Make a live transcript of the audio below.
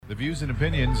The views and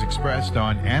opinions expressed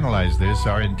on Analyze This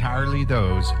are entirely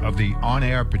those of the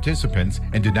on-air participants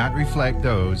and do not reflect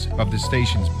those of the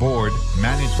station's board,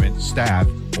 management, staff,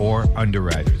 or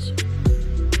underwriters.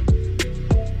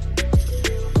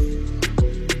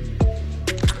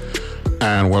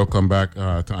 And welcome back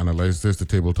to Analyze This. The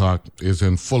table talk is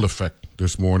in full effect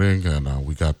this morning, and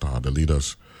we got the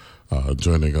leaders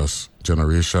joining us,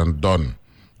 Generation Dunn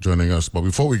joining us. But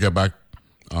before we get back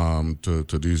to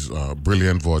these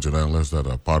brilliant Virgin analysts that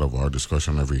are part of our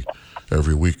discussion every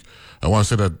week, I want to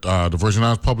say that the Virgin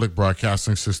Islands Public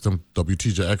Broadcasting System,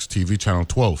 WTJX TV Channel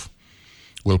 12,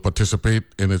 will participate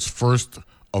in its first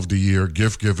of the year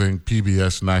gift-giving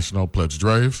PBS National Pledge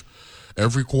Drive.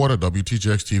 Every quarter,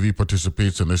 WTJX TV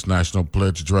participates in this National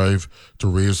Pledge Drive to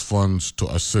raise funds to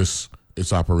assist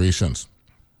its operations.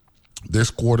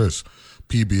 This quarter's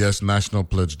PBS National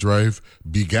Pledge Drive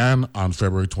began on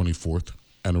February 24th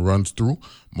and runs through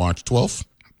March 12th,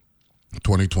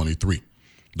 2023.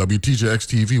 WTJX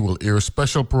TV will air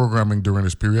special programming during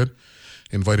this period,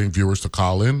 inviting viewers to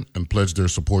call in and pledge their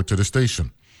support to the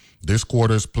station. This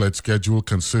quarter's pledge schedule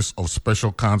consists of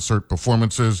special concert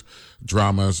performances,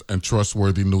 dramas, and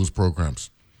trustworthy news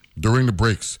programs. During the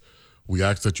breaks, we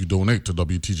ask that you donate to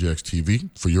WTJX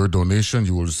TV. For your donation,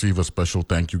 you will receive a special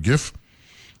thank you gift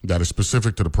that is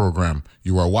specific to the program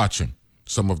you are watching.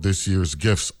 Some of this year's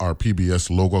gifts are PBS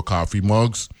logo coffee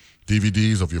mugs,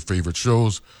 DVDs of your favorite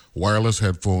shows, wireless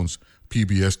headphones,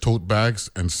 PBS tote bags,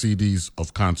 and CDs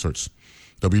of concerts.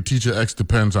 WTJX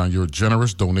depends on your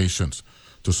generous donations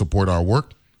to support our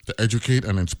work, to educate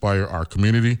and inspire our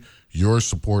community. Your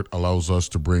support allows us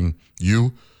to bring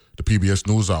you the PBS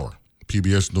NewsHour,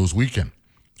 PBS News Weekend,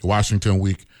 Washington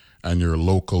Week, and your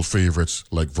local favorites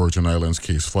like Virgin Islands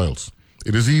Case Files.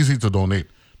 It is easy to donate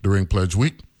during Pledge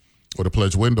Week or the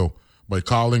Pledge window by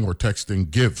calling or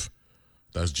texting GIVE,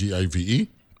 that's G-I-V-E,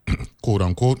 quote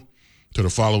unquote, to the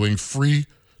following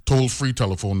toll-free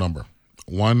telephone number,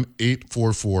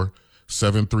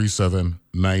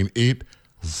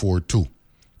 1-844-737-9842.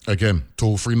 Again,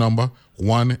 toll-free number,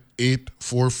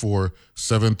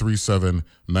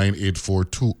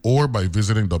 1-844-737-9842, or by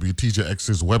visiting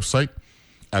WTJX's website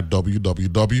at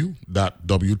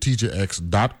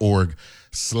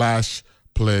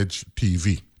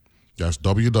www.wtjx.org/pledge-TV. That's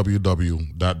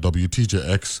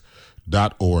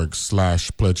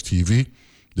www.wtjx.org/pledge-TV.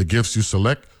 The gifts you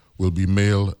select will be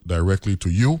mailed directly to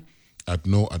you at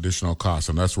no additional cost,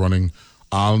 and that's running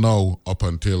all now up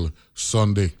until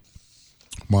Sunday,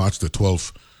 March the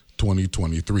 12th,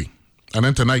 2023. And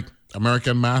then tonight,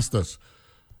 American Masters,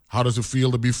 How Does It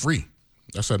Feel to Be Free?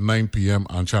 That's at 9 p.m.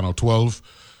 on Channel 12,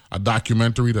 a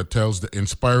documentary that tells the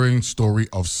inspiring story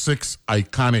of 6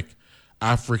 iconic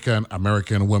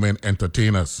African-American women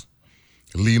entertainers: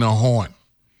 Lena Horne,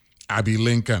 Abby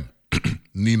Lincoln,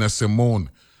 Nina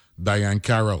Simone, Diane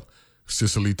Carroll,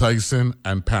 Cicely Tyson,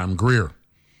 and Pam Grier.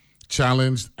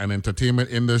 Challenged an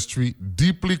entertainment industry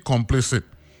deeply complicit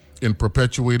in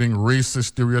perpetuating racist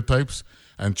stereotypes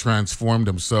and transform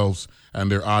themselves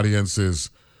and their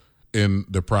audiences in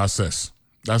the process.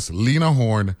 That's Lena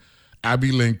Horne,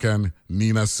 Abby Lincoln,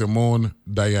 Nina Simone,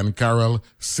 Diane Carroll,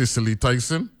 Cicely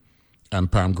Tyson, and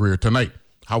Pam Grier tonight.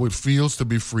 How It Feels to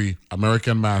Be Free,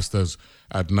 American Masters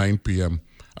at 9 p.m.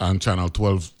 on Channel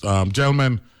 12.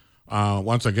 Gentlemen,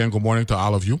 once again, good morning to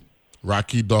all of you.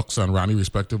 Rocky, Dux, and Ronnie,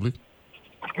 respectively.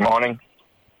 Good morning.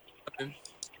 Good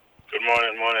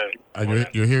morning. And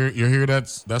you hear that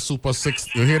Super Six?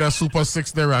 You hear that Super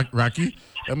Six there, Rocky?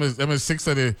 Them is 6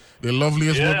 of the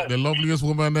loveliest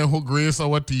woman there who grace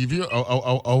our TV,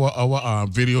 our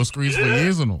video screens for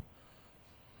years, you know.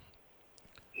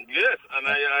 Yes, and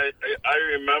I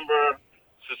remember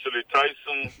Cicely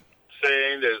Tyson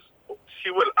saying that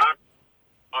she will act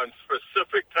on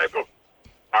specific type of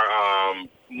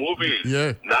movies.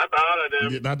 Yeah. Not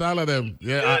all of them.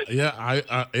 Yeah. Yes. I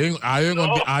ain't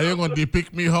gonna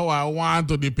depict me how I want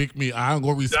to depict me. I ain't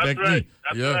gonna respect That's right. me.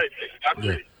 That's yeah. right.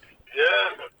 Exactly.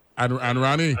 Yeah. And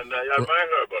Ronnie. And I admire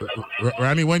her.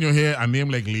 Ronnie, when you hear a name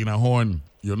like Lena Horne,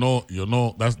 you know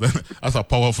that's a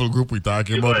powerful group we're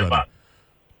talking about, Ronnie.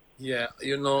 Yeah,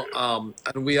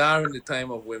 and we are in the time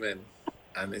of women,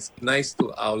 and it's nice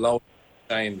to allow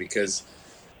time because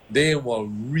they were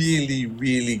really,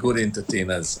 really good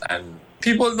entertainers, and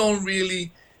people don't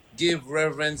really give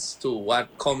reverence to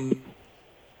what comes.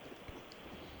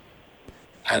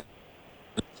 And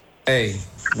hey,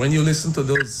 when you listen to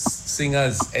those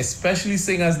singers, especially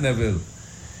singers Neville,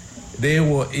 they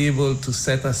were able to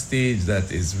set a stage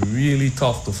that is really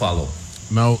tough to follow.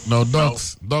 Now,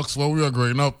 Dux, when we were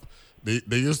growing up, they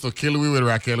used to kill me with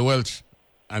Raquel Welch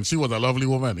And she was a lovely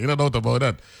woman, no doubt about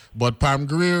that. But Pam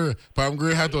Grier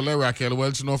had to let Raquel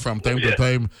Welch know from time to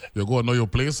time, you go know your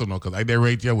place or not, because I there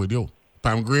right here with you.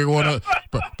 Pam Grier wanna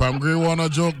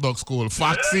joke, dog school.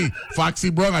 Foxy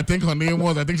Brung, I think her name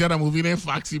was. I think she had a movie named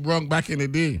Foxy Brung back in the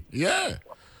day. Yeah.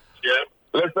 Yeah.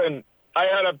 Listen, I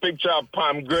had a picture of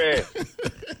Pam Grier,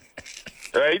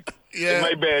 right? Yeah. In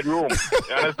my bedroom.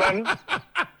 You understand?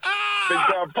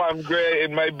 Picture of Pam Grier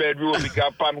in my bedroom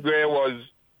because Pam Grier was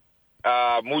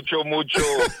mucho. And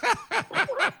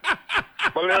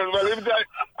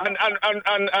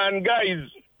guys,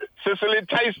 Cicely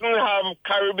Tyson have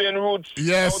Caribbean roots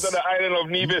Yes. out of the island of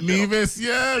Nevis. Nevis,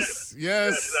 yes.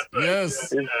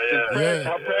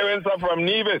 Her parents are from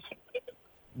Nevis.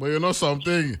 But you know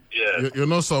something? Yeah. You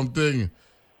know something?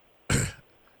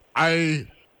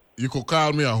 You could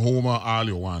call me a homer all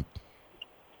you want.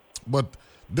 But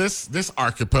this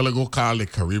archipelago called the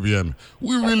Caribbean,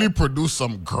 we really produce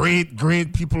some great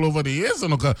people over the years.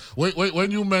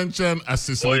 When you mention a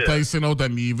Cicely Tyson out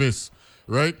of Nevis,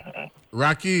 right?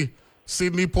 Rocky,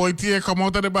 Sidney Poitier come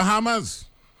out of the Bahamas.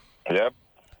 Yep.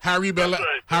 Harry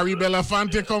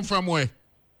Belafonte come from where?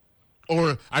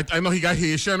 Or I know he got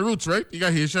Haitian roots, right? Yeah.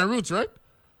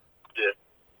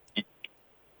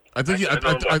 I think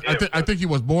he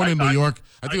was born in New York.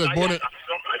 I think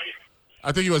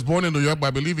he was born in New York, but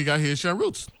I believe he got Haitian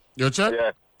roots. You check?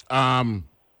 Yeah.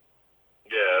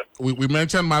 Yeah. We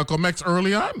mentioned Malcolm X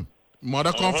early on.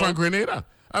 Mother come from Grenada.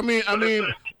 I mean,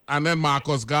 and then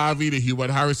Marcus Garvey, the Hubert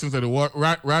Harrisons, and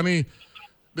the Ronnie,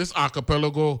 this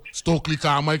archipelago, Stokely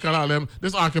Carmichael, all them,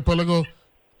 this archipelago,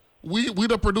 we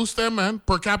the produce them, man,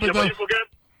 per capita. Yeah, but you forget.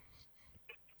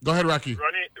 Go ahead, Rocky.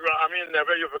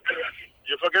 Never you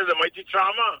forget the mighty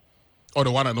Charmer. Oh,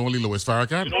 the one and only Louis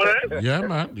Farrakhan. You know that?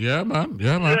 Yeah, man.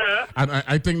 Yeah. And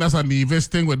I think that's a Nevis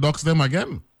thing with Ducks them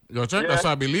again. You check? That's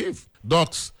what I believe.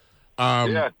 Ducks.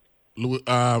 Louis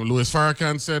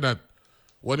Farrakhan said that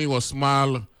when he was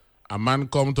small, a man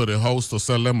come to the house to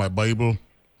sell them a Bible.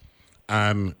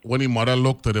 And when his mother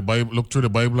looked through the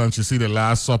Bible and she see the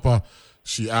Last Supper,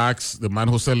 she asked the man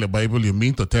who sell the Bible, "You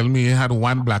mean to tell me he had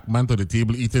one black man to the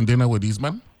table eating dinner with these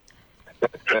men?"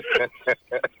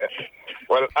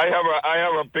 Well, I have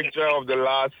a picture of the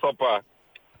Last Supper,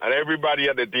 and everybody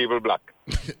at the table black.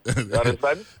 You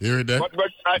understand? You heard that? But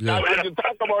when you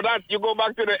talk about that, you go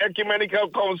back to the Ecumenical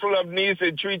Council of Nice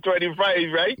in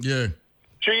 325, right? Yeah.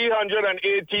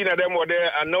 318 of them were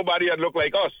there, and nobody had looked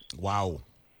like us. Wow.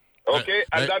 Okay?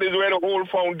 And that is where the whole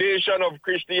foundation of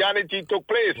Christianity took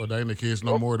place. Well, that ain't the case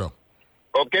no more, though.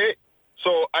 Okay?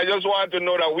 So I just want to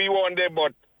know that we weren't there,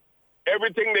 but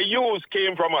everything they used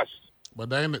came from us.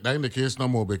 But that ain't the case no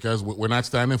more because we're not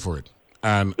standing for it.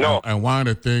 And No. and one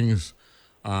of the things,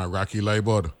 Rocky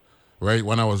Leibod, right,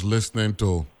 when I was listening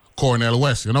to Cornel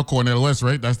West, you know Cornel West,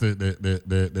 right? That's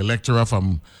the lecturer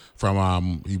from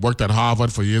he worked at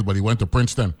Harvard for years, but he went to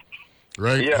Princeton,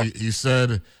 right? Yeah. He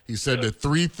said the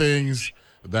three things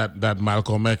that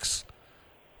Malcolm X,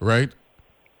 right,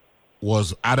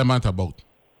 was adamant about,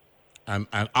 and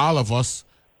all of us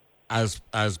as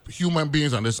human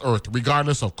beings on this earth,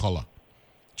 regardless of color,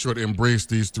 should embrace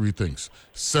these three things: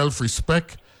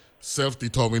 self-respect,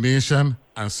 self-determination,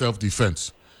 and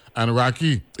self-defense. And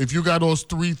Rocky, if you got those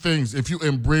three things, if you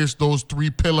embrace those three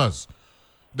pillars,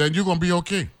 then you're gonna be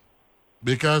okay.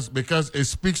 Because it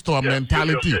speaks to a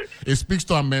mentality. Okay. It speaks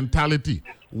to a mentality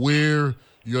where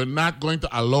you're not going to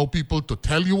allow people to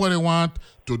tell you what they want,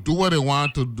 to do what they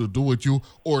want to do with you,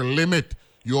 or limit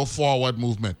your forward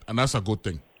movement. And that's a good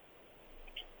thing.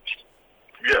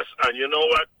 Yes, and you know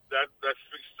what? That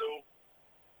speaks to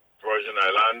Virgin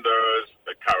Islanders,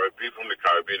 people from the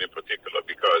Caribbean in particular,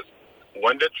 because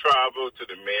when they travel to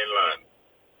the mainland,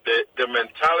 the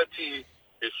mentality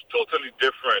is totally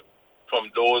different from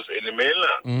those in the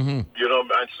mainland. Mm-hmm. You know,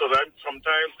 and so that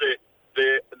sometimes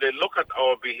they look at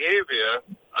our behavior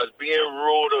as being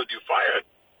rude or defiant,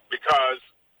 because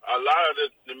a lot of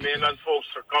the mainland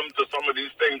folks succumb to some of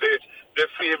these things. They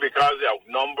feel because they're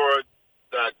outnumbered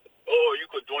that, oh, you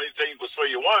could do anything, you could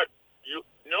say you want.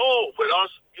 No, with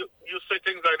us, you say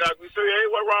things like that. We say, hey,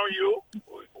 what wrong with you?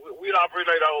 We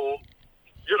operate like that home.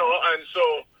 You know, and so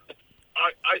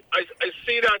I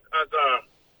see that as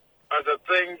a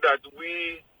thing that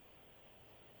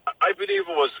I believe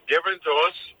it was given to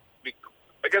us.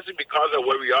 I guess it's because of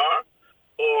where we are,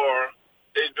 or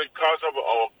it's because of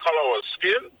our color of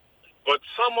skin. But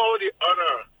somehow or the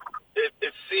other,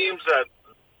 it seems that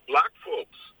black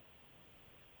folks,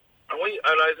 and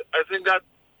I think that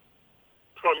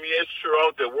permeates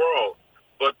throughout the world.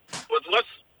 But what's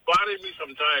bothering me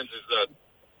sometimes is that,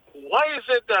 why is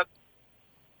it that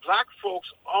black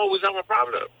folks always have a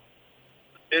problem?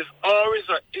 It's always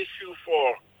an issue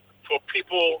for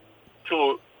people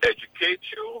to educate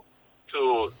you,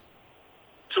 to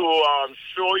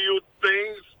show you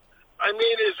things. I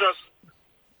mean, it's just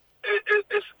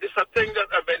it's a thing that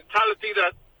a mentality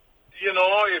that, you know,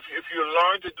 if you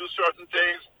learn to do certain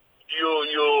things,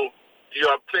 you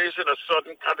are placed in a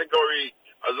certain category.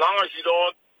 As long as you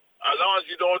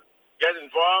don't get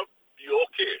involved, you're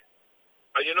okay.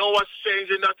 And you know what's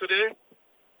changing that today?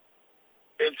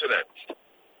 Internet.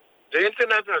 The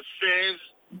internet has changed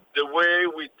the way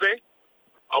we think.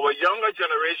 Our younger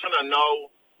generation are now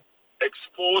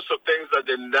exposed to things that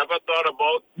they never thought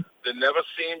about, they never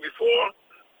seen before,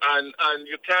 and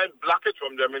you can't block it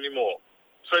from them anymore.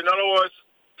 So in other words,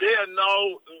 they are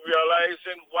now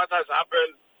realizing what has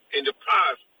happened in the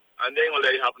past, and they ain't gonna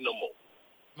let it happen no more.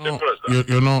 Simple as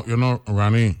that. You know,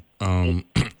 Ronnie,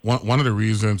 one of the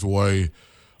reasons why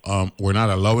we're not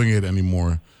allowing it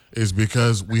anymore is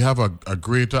because we have a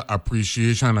greater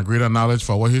appreciation, a greater knowledge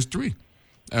for our history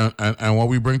and what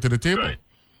we bring to the table. Right.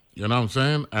 You know what I'm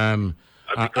saying? And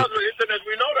because of the internet,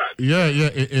 we know that.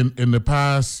 Yeah. In the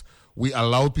past, we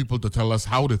allowed people to tell us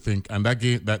how to think, and that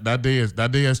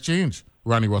day has changed.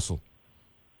 Ronnie Russell.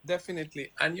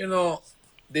 Definitely, and you know,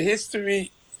 the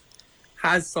history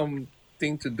has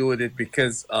something to do with it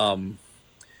because the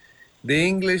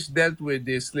English dealt with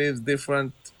their slaves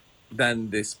different than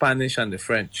the Spanish and the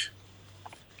French,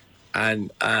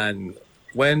 and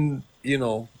when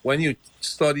you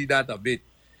study that a bit,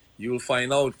 you will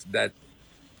find out that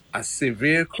a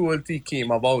severe cruelty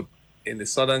came about in the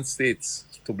southern states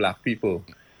to black people,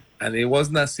 and it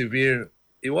wasn't as severe.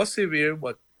 It was severe,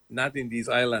 but not in these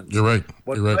islands. You're right.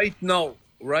 But You're right.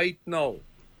 right now,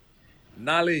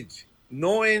 knowledge,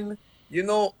 knowing, you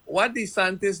know, what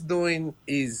DeSantis doing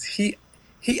is he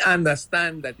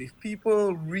understands that if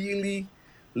people really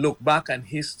look back on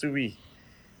history,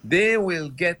 they will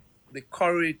get the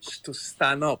courage to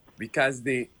stand up because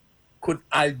they could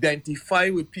identify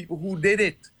with people who did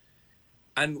it.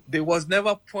 And there was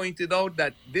never pointed out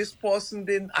that this person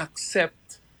didn't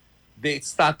accept the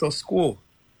status quo.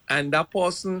 And that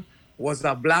person was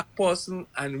a black person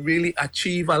and really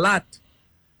achieved a lot.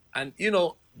 And, you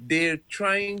know, they're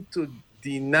trying to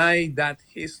deny that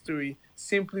history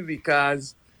simply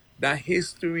because that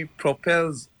history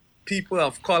propels people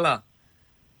of color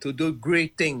to do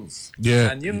great things.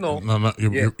 Yeah. And, you know. You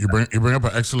bring up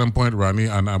an excellent point, Ronnie,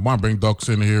 and I want to bring Dux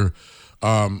in here.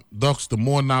 Dux, the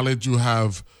more knowledge you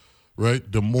have, right,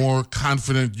 the more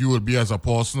confident you will be as a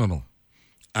person, you know?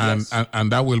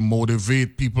 And that will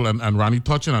motivate people, and Ronnie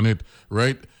touching on it,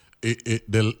 right?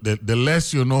 The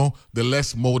less you know, the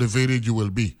less motivated you will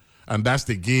be. And that's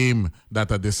the game that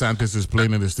DeSantis is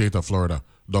playing in the state of Florida.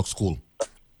 Doc School.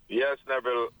 Yes,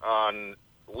 Neville.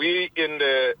 We in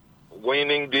the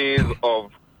waning days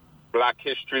of Black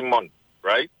History Month,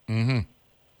 right? Mm-hmm.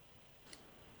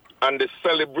 And the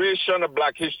celebration of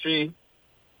Black History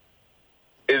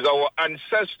is our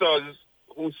ancestors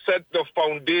who set the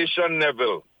foundation,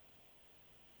 Neville.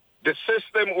 The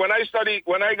system, when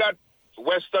I got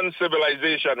Western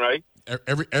civilization, right?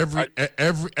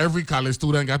 Every college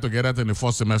student got to get that in the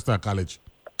first semester of college.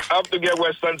 I have to get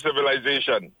Western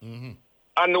civilization. Mm-hmm.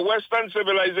 And the Western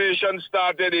civilization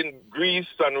started in Greece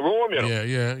and Rome, you know?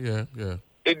 Yeah.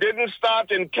 It didn't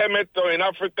start in Kemet or in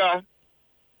Africa,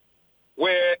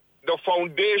 where the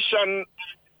foundation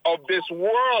of this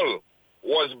world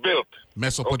was built.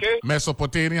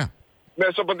 Mesopotamia.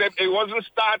 It wasn't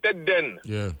started then.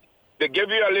 Yeah. They give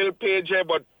you a little page here,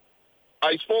 but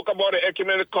I spoke about the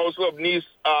Ecumenical Council of Nice,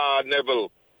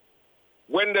 Neville,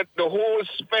 when the whole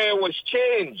sphere was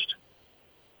changed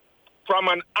from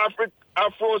an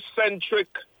Afrocentric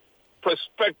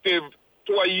perspective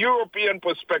to a European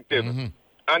perspective. Mm-hmm.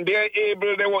 And they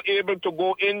were able to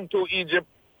go into Egypt,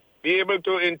 be able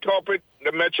to interpret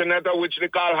the Mechaneta, which they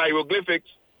call hieroglyphics,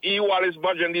 E. Wallace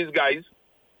Budge and these guys.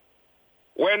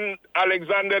 When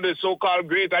Alexander, the so-called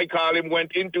great, I call him,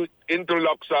 went into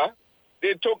Luxor,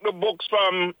 they took the books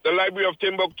from the Library of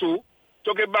Timbuktu,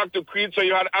 took it back to Crete, so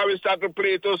you had Aristotle,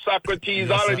 Plato, Socrates,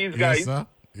 all of these guys.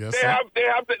 Yes, they had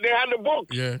the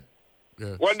books. Yeah.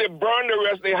 When they burned the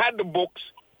rest, they had the books.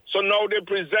 So now they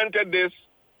presented this,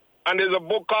 and there's a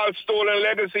book called Stolen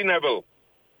Legacy, Neville.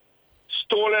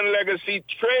 Stolen Legacy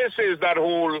traces that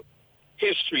whole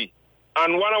history.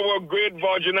 And one of our great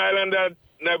Virgin Islanders,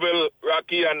 Neville,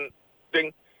 Rocky, and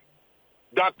thing,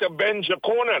 Dr. Ben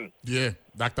Jaconan. Yeah,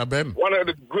 Dr. Ben. One of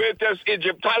the greatest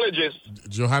Egyptologists.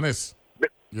 Johannes.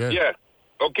 Yeah.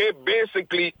 Okay,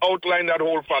 basically outline that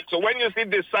whole fact. So when you see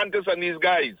DeSantis and these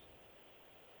guys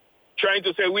trying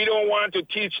to say, we don't want to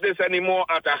teach this anymore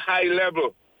at a high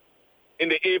level in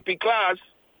the AP class,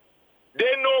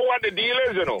 They know what the deal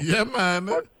is, you know. Yeah, man.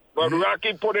 But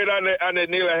Rocky put it on the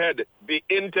nail ahead. The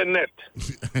internet.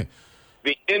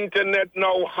 The internet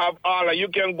now have all. You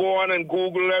can go on and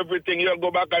Google everything. You can go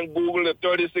back and Google the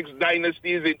 36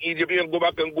 dynasties in Egypt. You can go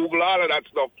back and Google all of that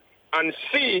stuff and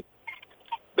see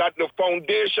that the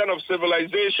foundation of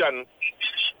civilization,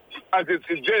 as it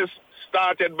exists,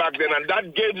 started back then. And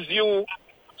that gives you,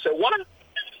 say, what?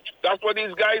 That's what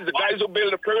these guys, the guys who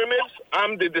build the pyramids,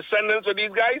 I'm the descendants of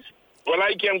these guys. Well,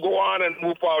 I can go on and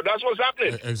move forward. That's what's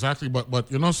happening. Exactly.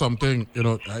 But you know something,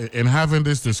 in having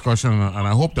this discussion, and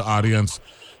I hope the audience,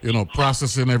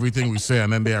 processing everything we say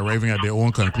and then they're arriving at their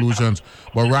own conclusions.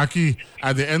 But Rocky,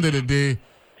 at the end of the day,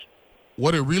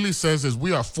 what it really says is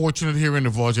we are fortunate here in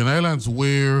the Virgin Islands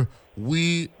where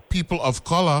we, people of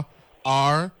color,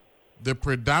 are the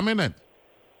predominant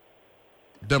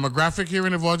demographic here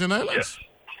in the Virgin Islands. Yes.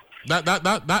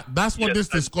 That's what this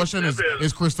discussion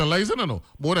is crystallizing,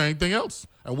 more than anything else.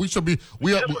 And we should be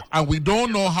we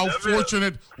don't know how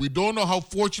fortunate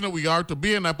we are to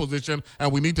be in that position,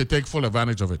 and we need to take full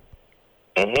advantage of it.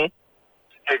 Mm-hmm.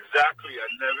 Exactly,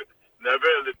 and never.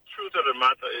 The truth of the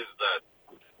matter is that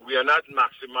we are not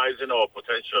maximizing our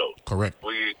potential. Correct.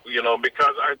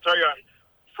 Because I tell you,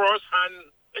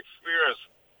 first-hand experience.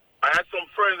 I had some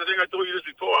friends. I think I told you this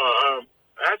before. I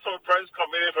had some friends come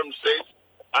in from the States.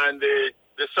 And they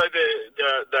said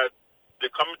that they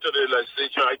come to the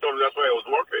legislature. I told them that's why I was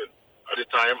working at the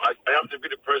time. I happened to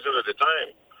be the president at the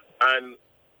time. And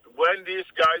when these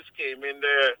guys came in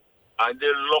there and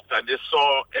they looked and they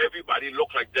saw everybody look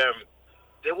like them,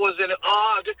 they was in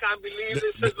awe. They can't believe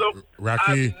this. They said, look,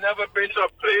 Rocky, I've never been to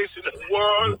a place in the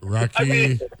world.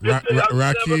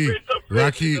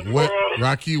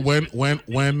 Rocky,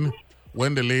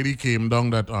 when the lady came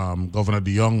down that Governor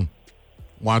DeYoung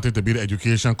wanted to be the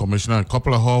education commissioner, a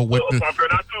couple of her witnesses,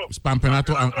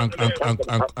 Pampinato,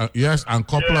 and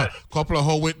couple of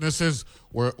her witnesses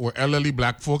were elderly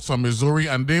black folks from Missouri,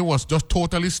 and they was just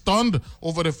totally stunned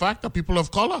over the fact that people of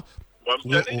color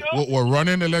were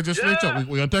running the legislature. Yeah.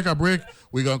 We're gonna take a break.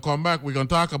 We're gonna come back. We're gonna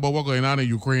talk about what's going on in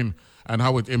Ukraine and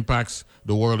how it impacts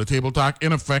the world. The Table Talk,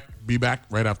 in effect, be back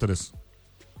right after this.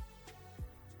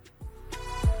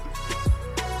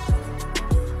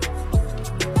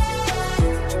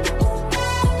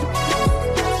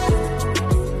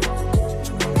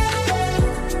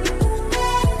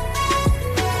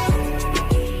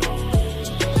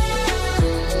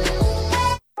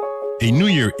 A new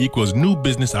year equals new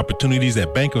business opportunities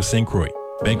at Bank of St. Croix.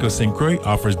 Bank of St. Croix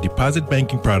offers deposit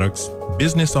banking products,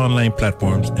 business online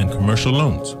platforms, and commercial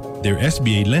loans. Their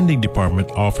SBA lending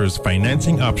department offers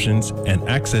financing options and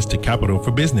access to capital for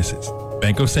businesses.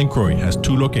 Bank of St. Croix has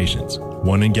 2 locations,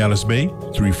 one in Gallows Bay,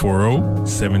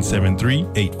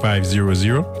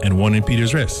 340-773-8500, and one in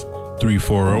Peters Rest,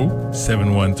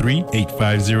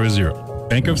 340-713-8500.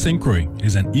 Bank of St. Croix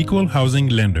is an equal housing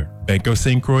lender.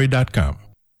 bankofstcroix.com.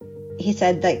 He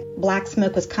said that black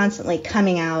smoke was constantly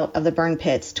coming out of the burn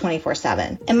pits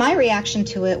 24/7. And my reaction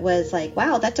to it was like,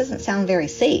 wow, that doesn't sound very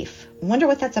safe. I wonder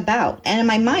what that's about. And in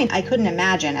my mind, I couldn't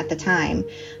imagine at the time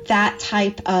that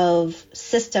type of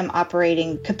system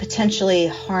operating could potentially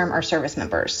harm our service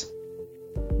members.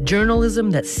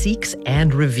 Journalism that seeks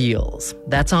and reveals.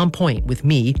 That's On Point with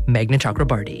me, Meghna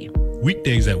Chakrabarti.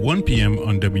 Weekdays at 1 p.m.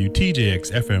 on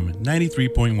WTJX FM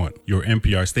 93.1, your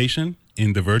NPR station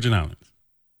in the Virgin Islands.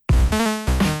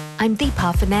 I'm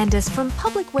Deepa Fernandez from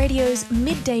Public Radio's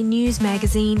midday news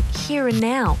magazine, Here and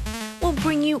Now. We'll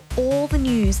bring you all the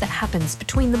news that happens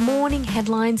between the morning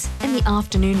headlines and the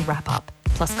afternoon wrap-up,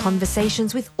 plus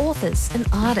conversations with authors and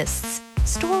artists,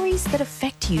 stories that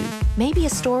affect you, maybe a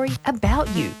story about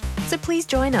you. So please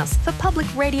join us for Public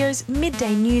Radio's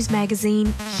midday news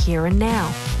magazine, Here and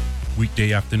Now.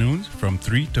 Weekday afternoons from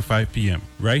 3 to 5 p.m.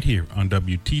 right here on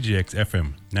WTJX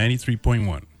FM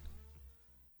 93.1.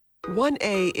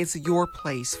 1A is your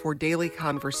place for daily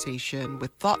conversation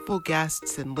with thoughtful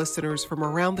guests and listeners from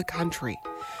around the country.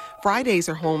 Fridays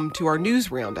are home to our news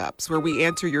roundups, where we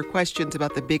answer your questions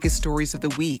about the biggest stories of the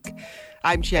week.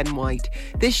 I'm Jen White.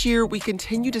 This year, we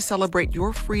continue to celebrate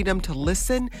your freedom to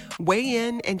listen, weigh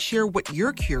in, and share what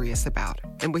you're curious about.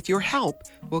 And with your help,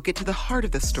 we'll get to the heart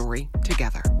of the story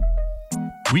together.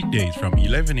 Weekdays from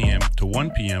 11 a.m. to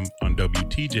 1 p.m. on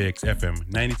WTJX FM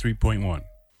 93.1.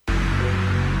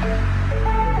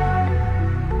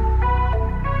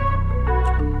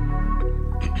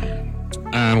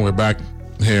 And we're back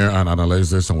here and Analyze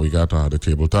This, and we got the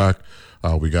Table Talk.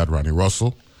 We got Ronnie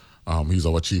Russell. He's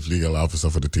our Chief Legal Officer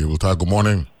for the Table Talk. Good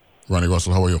morning, Ronnie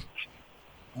Russell. How are you?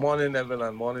 Morning, Evan,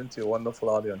 and morning to your wonderful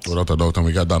audience. Without a doubt. And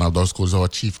we got Donald Duxkull, who's our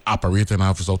Chief Operating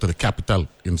Officer out to the capital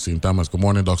in St. Thomas. Good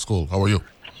morning, Duxkull. How are you?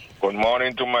 Good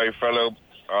morning to my fellow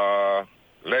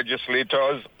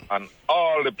legislators and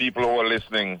all the people who are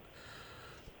listening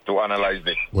to Analyze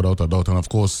This. Without a doubt. And of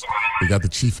course, we got the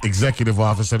Chief Executive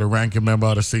Officer, the ranking member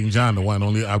out of St. John, the one and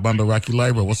only Albanda Rocky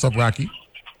Library. What's up, Rocky?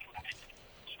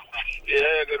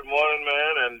 Yeah, good morning,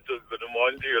 man, and good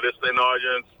morning to your listening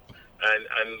audience.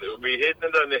 And we hitting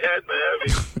it on the head, man.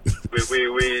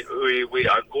 We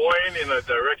are going in a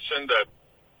direction that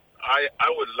I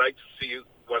would like to see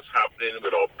what's happening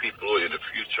with our people in the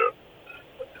future.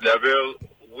 Neville,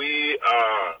 we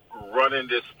are running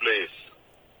this place.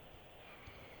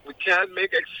 We can't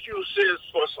make excuses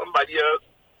for somebody else.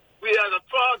 We are the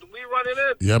fraud. We running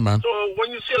it. Yeah, man. So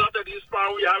when you see a lot of these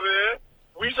power we have here,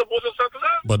 we supposed to settle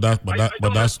that. But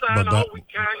we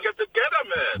can't get together,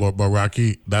 man. But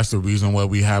Rocky, that's the reason why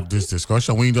we have this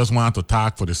discussion. We just want to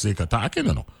talk for the sake of talking,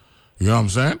 you know. You know what I'm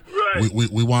saying? Right.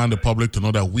 We want the public to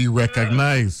know that we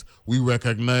recognize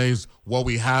what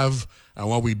we have and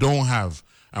what we don't have.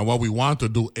 And what we want to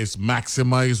do is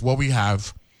maximize what we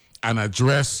have and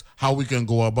address how we can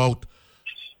go about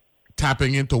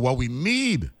tapping into what we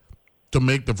need to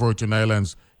make the Virgin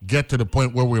Islands get to the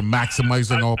point where we're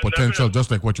maximizing our potential,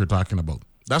 just like what you're talking about.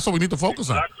 That's what we need to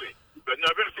focus on. Exactly. But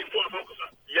never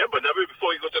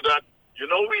before you go to that, you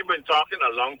know, we've been talking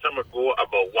a long time ago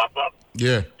about WAPA.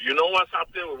 Yeah. You know what's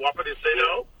happening with WAPA? They say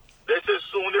now, they say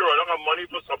soon they run out of money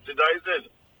for subsidizing.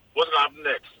 What's going to happen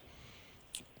next?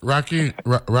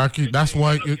 Rocky, that's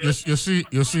why you see,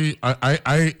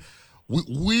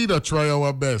 we try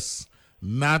our best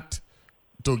not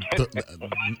to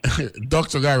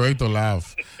Dr. Guy right to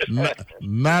laugh,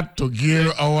 not to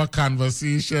gear our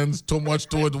conversations too much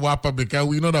towards WAPA, because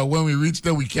we know that when we reach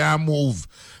there we can't move,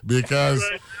 because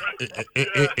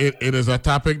it is a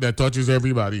topic that touches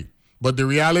everybody. But the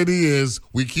reality is,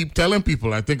 we keep telling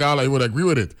people, I think I would agree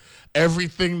with it,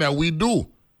 everything that we do,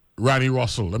 Ronnie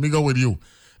Russell, let me go with you,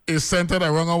 is centered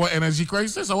around our energy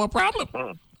crisis, our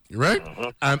problem, right?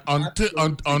 And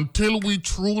until we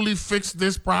truly fix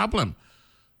this problem,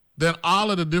 then all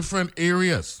of the different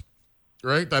areas,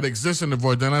 right, that exist in the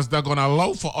Virgin Islands that are going to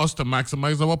allow for us to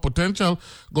maximize our potential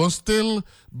going to still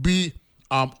be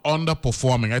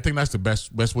underperforming. I think that's the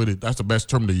best way. That's the best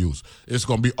term to use. It's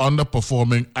going to be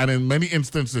underperforming, and in many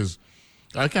instances,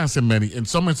 I can't say many, in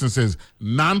some instances,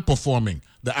 non-performing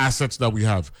the assets that we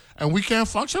have. And we can't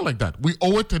function like that. We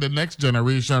owe it to the next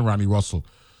generation, Ronnie Russell,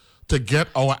 to get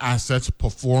our assets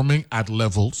performing at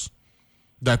levels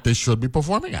that they should be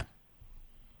performing at.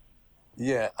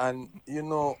 Yeah, and, you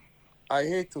know, I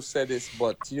hate to say this,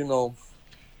 but, you know,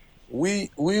 we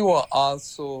were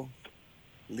also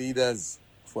leaders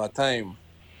for a time,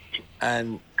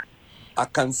 and a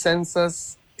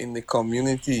consensus in the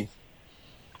community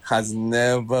has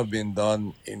never been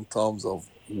done in terms of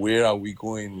where are we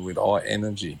going with our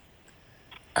energy.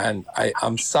 And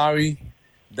I'm sorry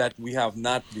that we have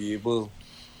not been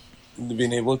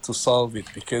able to solve it,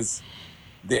 because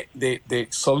the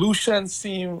solutions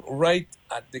seem right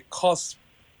at the cusp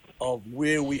of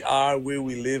where we are, where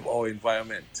we live, our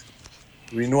environment,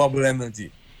 renewable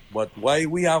energy. But why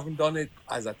we haven't done it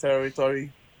as a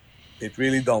territory, it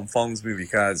really dumbfounds me,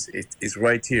 because it's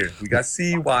right here. We got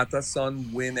sea, water,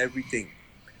 sun, wind, everything.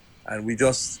 And we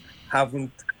just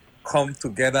haven't come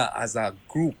together as a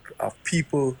group of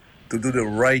people to do the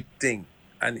right thing.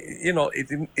 And, you know,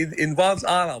 it involves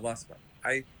all of us,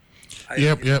 man.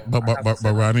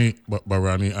 But Ronnie,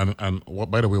 and what,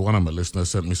 by the way, one of my listeners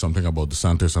sent me something about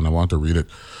DeSantis, and I want to read it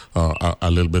a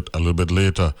little bit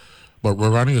later. But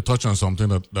Ronnie, you touched on something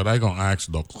that I gonna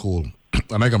ask Dr. Cole,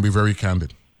 and I can be very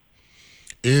candid.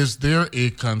 Is there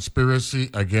a conspiracy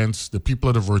against the people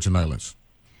of the Virgin Islands,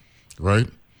 right,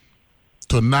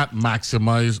 to not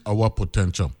maximize our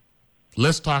potential?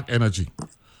 Let's talk energy,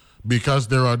 because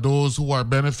there are those who are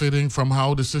benefiting from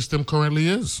how the system currently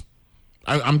is.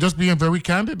 I'm just being very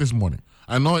candid this morning.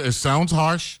 I know it sounds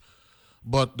harsh,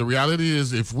 but the reality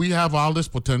is, if we have all this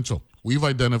potential, we've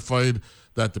identified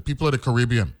that the people of the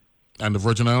Caribbean and the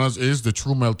Virgin Islands is the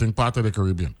true melting pot of the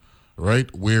Caribbean,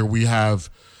 right? Where we have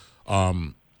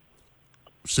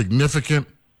significant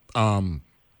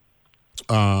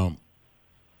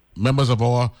members of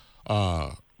our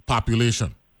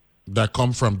population that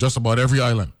come from just about every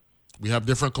island. We have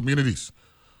different communities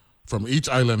from each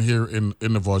island here in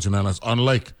the Virgin Islands,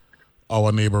 unlike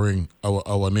our neighboring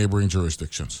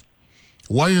jurisdictions.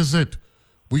 Why is it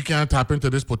we can't tap into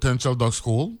this potential, Doug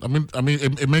School? I mean,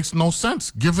 it makes no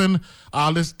sense given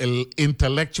all this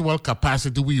intellectual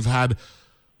capacity we've had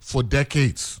for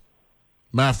decades.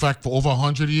 Matter of fact, for over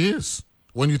 100 years.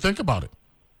 When you think about it,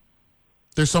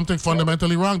 there's something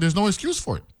fundamentally wrong. There's no excuse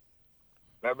for it.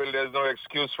 Maybe there's no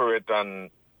excuse for it, and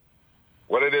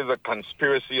whether it is a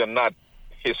conspiracy or not,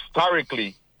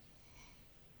 historically,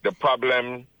 the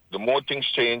problem, the more things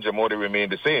change, the more they remain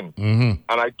the same. Mm-hmm.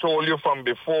 And I told you from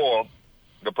before,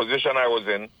 the position I was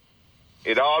in,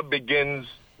 it all begins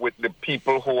with the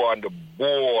people who are on the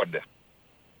board.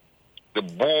 The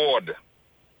board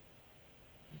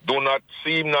do not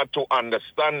seem not to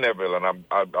understand, Neville, and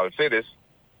I'll say this,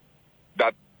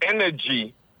 that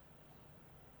energy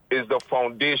is the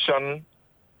foundation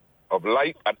of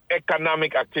life and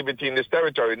economic activity in this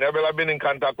territory. Neville, I've been in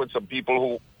contact with some people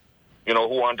who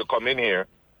want to come in here.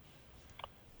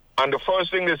 And the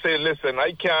first thing they say, listen,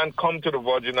 I can't come to the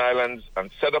Virgin Islands and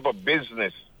set up a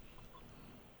business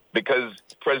because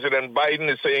President Biden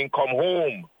is saying come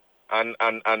home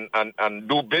and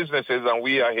do businesses, and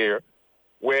we are here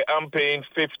where I'm paying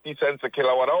 50 cents a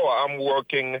kilowatt hour. I'm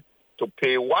working to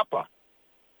pay WAPA.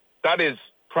 That is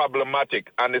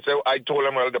problematic. And they say, I told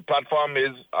them, well, the platform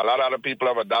is, a lot of other people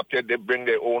have adopted, they bring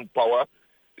their own power.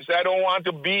 They say, I don't want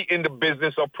to be in the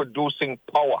business of producing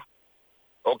power.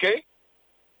 Okay?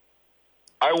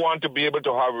 I want to be able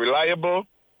to have reliable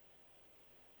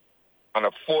and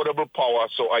affordable power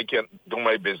so I can do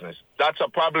my business. That's a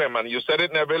problem. And you said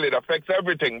it, Neville, it affects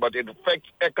everything, but it affects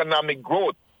economic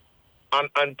growth. And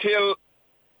until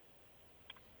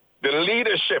the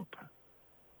leadership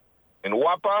in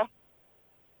WAPA,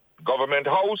 Government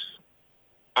House,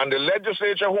 and the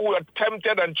legislature who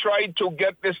attempted and tried to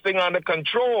get this thing under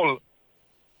control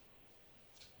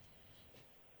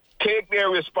take their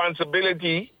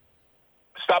responsibility,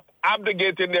 stop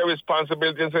abdicating their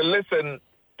responsibility and say, listen,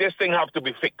 this thing have to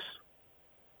be fixed.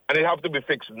 And it have to be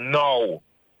fixed now.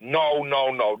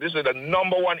 No. This is the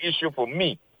number one issue for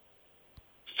me.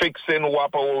 Fixing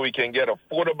WAPA where we can get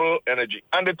affordable energy.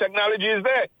 And the technology is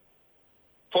there.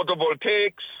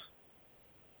 Photovoltaics,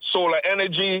 solar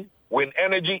energy, wind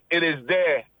energy, it is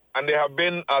there. And there have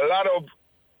been a lot of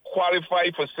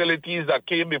qualified facilities that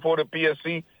came before the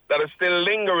PSC that are still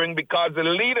lingering because the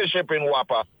leadership in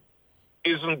WAPA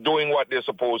isn't doing what they're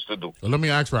supposed to do. Well, let me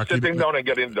ask Rocky. Sitting down and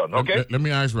getting done, okay? Let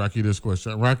me ask Rocky this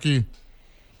question. Rocky,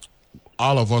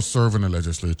 all of us serve in the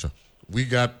legislature. We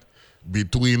got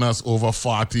between us over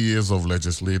 40 years of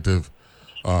legislative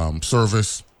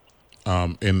service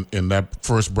in that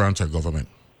first branch of government.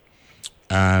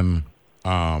 And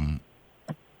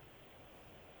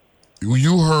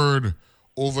you heard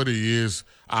over the years,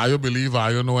 I believe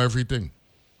I know everything.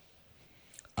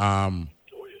 No,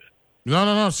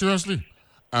 seriously.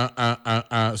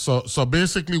 So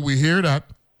basically we hear that.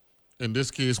 In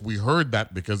this case, we heard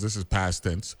that because this is past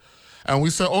tense. And we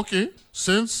said, okay,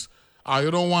 since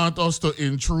you don't want us to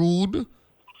intrude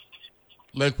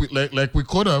like we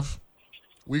could have,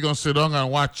 we're going to sit down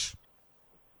and watch.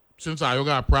 Since you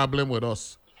got a problem with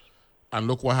us. And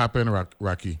look what happened,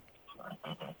 Rocky.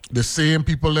 The same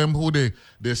people them who they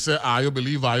say, you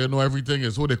believe you know everything,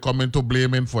 is who they come into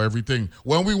blaming for everything.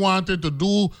 When we wanted to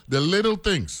do the little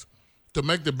things to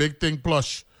make the big thing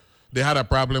plush, they had a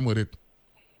problem with it.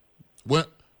 When,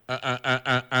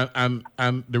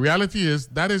 and the reality is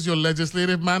that is your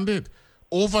legislative mandate.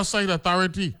 Oversight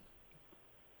authority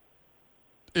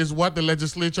is what the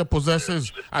legislature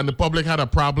possesses, and the public had a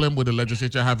problem with the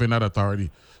legislature having that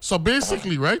authority. So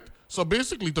basically, right? So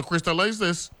basically, to crystallize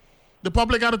this, the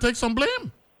public got to take some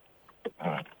blame.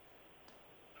 Yeah,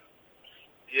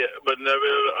 but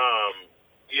Neville,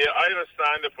 I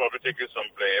understand the public taking some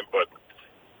blame, but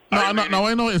I know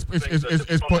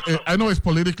I know it's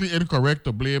politically incorrect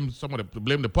to blame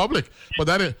the public, but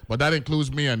that includes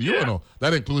me and you. You know,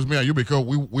 that includes me and you because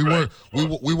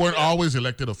we weren't always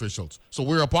elected officials, so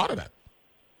we're a part of that.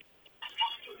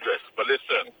 Yes, but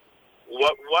listen,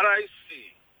 what I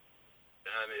see,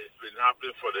 and it's been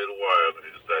happening for a little while,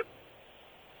 is that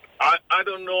I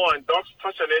don't know, and Doc's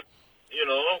touching it,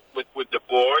 with the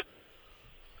board,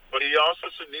 but he also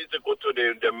needs to go to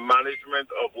the management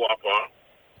of WAPA.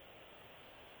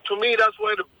 To me, that's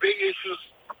where the big issues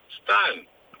stand.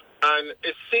 And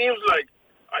it seems like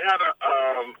I had a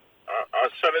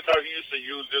senator who used to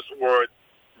use this word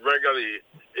regularly.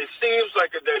 It seems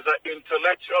like there's an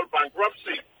intellectual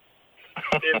bankruptcy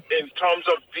in terms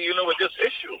of dealing with this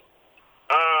issue.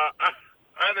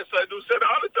 And as I do say it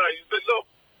all the time, you say, look,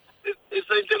 it's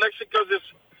intellectual because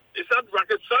it's not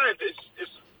rocket science.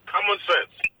 It's common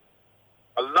sense.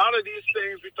 A lot of these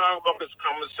things we talk about is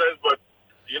common sense, but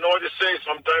you know what they say,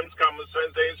 sometimes common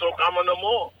sense ain't so common no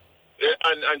more.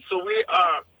 And so we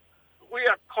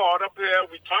are caught up here.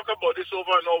 We talk about this over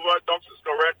and over. Doc is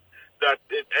correct that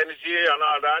it's energy and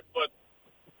all that, but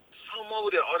somehow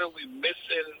or the other we're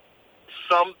missing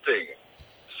something.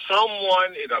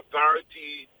 Someone in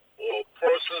authority or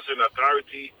persons in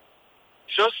authority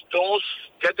just don't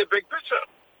get the big picture.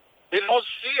 They don't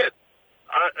see it.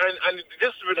 And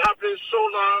this has been happening so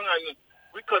long, and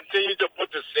we continue to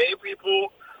put the same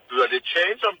people, they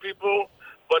change some people,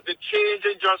 but the change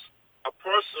is just a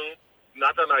person,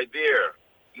 not an idea,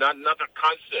 not a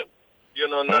concept,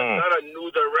 not a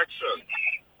new direction.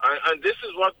 And this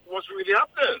is what's really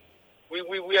happening.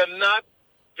 We are not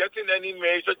getting any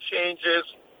major changes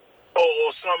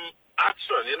or some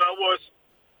action. In other words,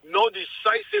 no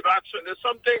decisive action. There's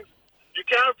some things, you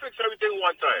can't fix everything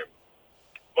one time.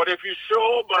 But if you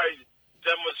show by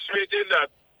demonstrating that,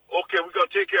 okay, we're going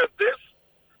to take care of this,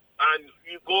 and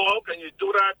you go out and you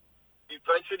do that,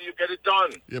 eventually you get it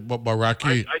done. Yeah, but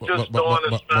Rocky, I just don't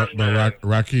understand.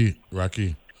 Rocky,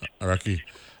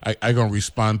 I going to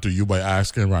respond to you by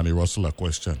asking Ronnie Russell a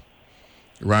question.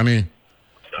 Ronnie,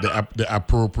 the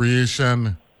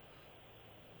appropriation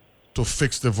to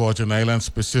fix the Virgin Islands,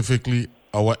 specifically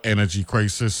our energy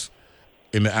crisis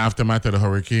in the aftermath of the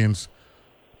hurricanes,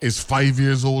 is 5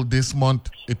 years old this month.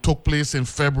 It took place in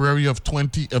February of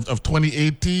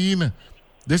 2018.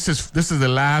 This is the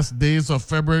last days of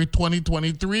February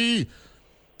 2023.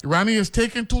 Ronnie, is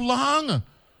taking too long.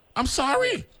 I'm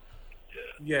sorry.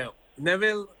 Yeah,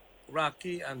 Neville,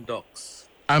 Rocky, and Docs.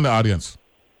 And the audience.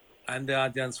 And the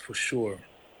audience for sure.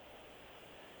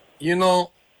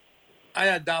 I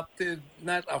adopted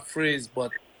not a phrase,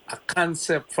 but a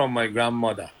concept from my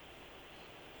grandmother.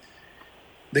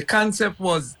 The concept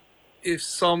was, if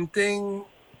something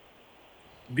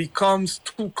becomes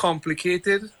too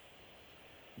complicated,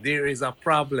 there is a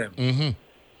problem. Mm-hmm.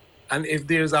 And if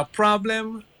there's a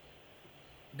problem,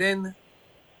 then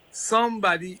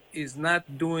somebody is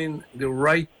not doing the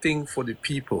right thing for the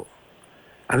people.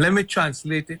 And let me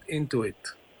translate it into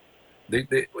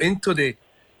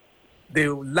the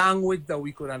language that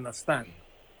we could understand.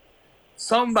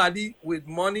 Somebody with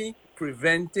money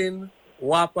preventing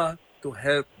WAPA to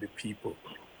help the people.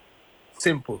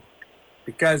 Simple.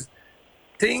 Because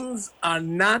things are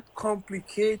not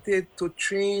complicated to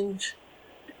change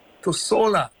to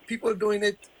solar. People doing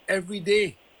it every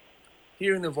day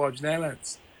here in the Virgin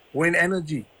Islands. Wind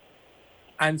energy.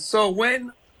 And so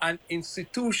when an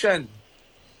institution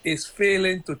is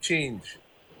failing to change,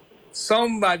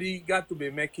 somebody got to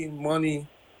be making money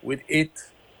with it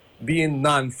being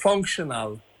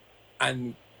non-functional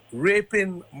and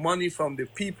raping money from the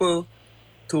people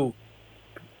to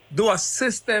do a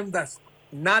system that's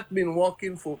not been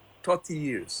working for 30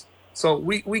 years. So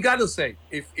we got to say,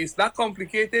 if it's that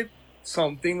complicated,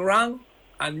 something wrong.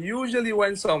 And usually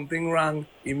when something wrong,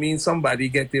 it means somebody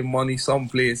getting money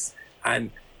someplace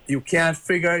and you can't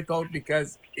figure it out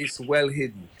because it's well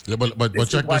hidden. Yeah, but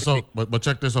check this out. But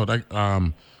check this out. I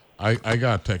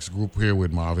got a text group here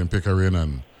with Marvin Pickering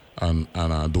and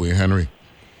Dwayne Henry,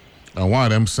 and one of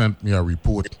them sent me a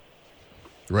report.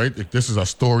 Right, this is a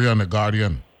story on the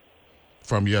Guardian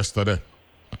from yesterday.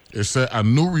 It said a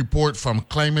new report from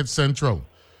Climate Central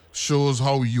shows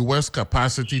how U.S.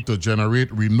 capacity to generate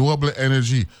renewable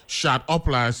energy shot up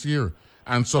last year,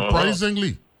 and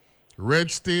surprisingly,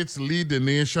 red states lead the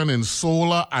nation in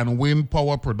solar and wind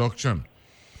power production.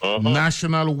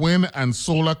 National wind and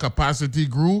solar capacity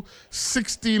grew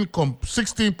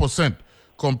 16%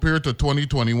 compared to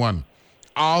 2021.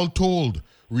 All told,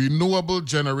 renewable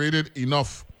generated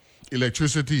enough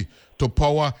electricity to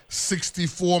power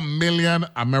 64 million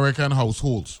American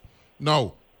households.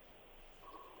 Now,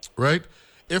 right,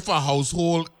 if a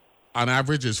household on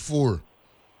average is 4,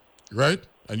 right,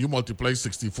 and you multiply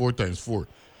 64 times 4,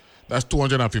 that's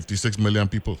 256 million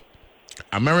people.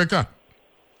 America,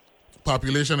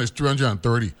 population is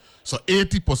 330. So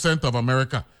 80% of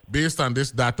America, based on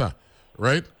this data,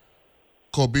 right,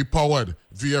 could be powered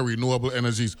via renewable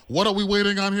energies. What are we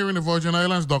waiting on here in the Virgin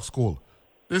Islands, Doc School?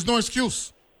 There's no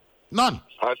excuse. None.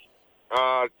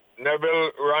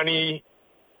 Neville, Ronnie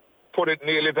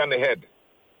nailed it on the head.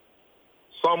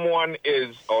 Someone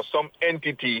is, or some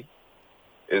entity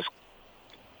is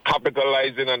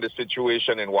capitalizing on the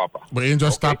situation in WAPA. But ain't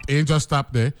just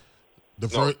stop there.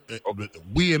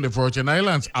 We in the Virgin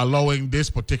Islands allowing this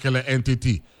particular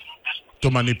entity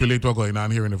to manipulate what's going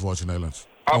on here in the Virgin Islands.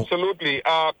 Absolutely.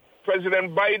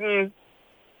 President Biden,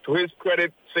 to his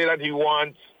credit, say that he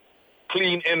wants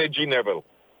clean energy, Neville.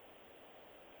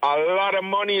 A lot of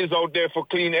money is out there for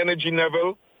clean energy,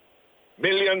 Neville.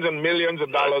 Millions and millions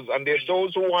of dollars, and there's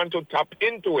those who want to tap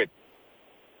into it.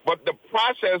 But the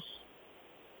process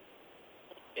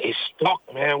is stuck,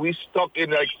 man. We stuck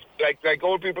in like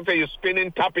old people say, you're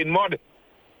spinning top in mud.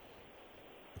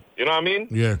 You know what I mean?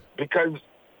 Yeah. Because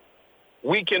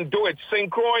we can do it.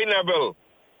 St. Croix, Neville,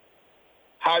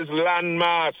 has land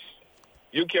mass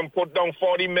You can put down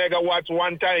 40 megawatts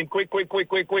one time, quick.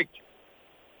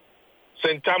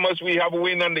 St. Thomas, we have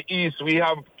wind on the east. We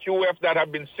have QF that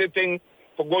have been sitting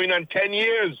for going on 10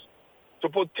 years to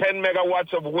put 10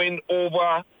 megawatts of wind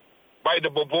over by the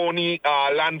Bovoni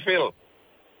landfill.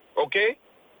 Okay?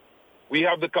 We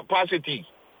have the capacity.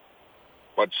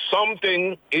 But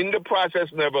something in the process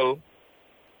level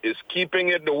is keeping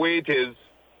it the way it is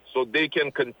so they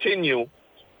can continue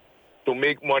to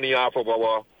make money off of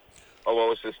our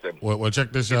system. Well,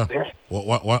 check this out.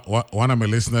 One of my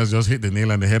listeners just hit the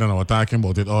nail on the head, and I was talking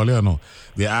about it earlier. No,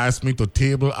 they asked me to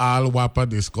table all WAPA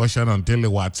discussion until the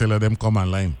Watsilla them come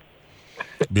online.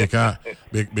 Because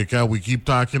we keep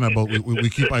talking about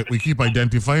we keep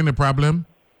identifying the problem,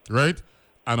 right?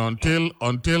 And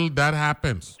until that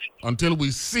happens, until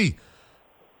we see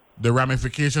the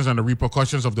ramifications and the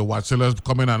repercussions of the Watsillas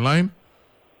coming online,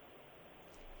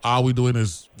 all we doing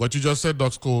is what you just said,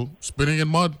 Dr. Cole, spinning in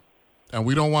mud. And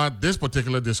we don't want this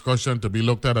particular discussion to be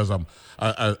looked at as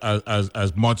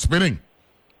mud spinning.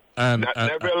 And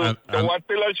the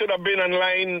Watsilla should have been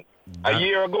online a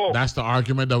year ago. That's the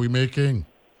argument that we're making.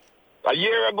 A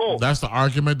year ago. That's the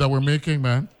argument that we're making,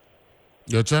 man.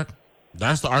 You check?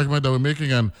 That's the argument that we're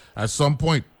making. And at some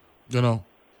point, we're going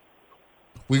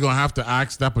to have to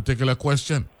ask that particular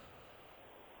question.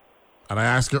 And I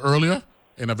asked it earlier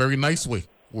in a very nice way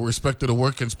with respect to the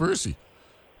word conspiracy.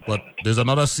 But there's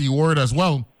another C word as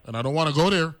well, and I don't want to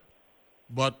go there.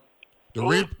 But the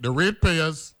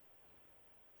ratepayers,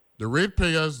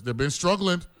 they've been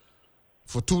struggling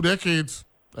for 2 decades,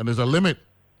 and there's a limit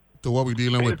to what we're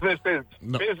dealing with.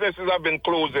 Businesses have been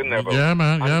closing, Neville. Yeah,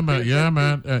 man. Business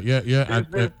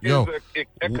is an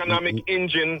economic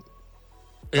engine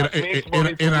that makes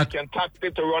money so we can tax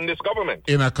it to run this government.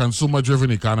 In a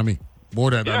consumer-driven economy, more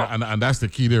than and that's the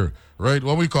key there, right?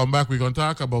 When we come back, we're going to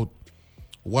talk about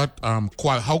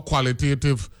how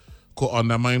qualitative could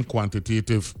undermine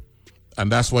quantitative,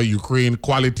 and that's what Ukraine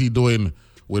quality doing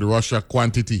with Russia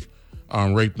quantity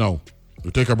right now.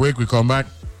 We'll take a break, we come back,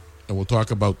 and we'll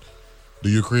talk about the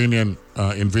Ukrainian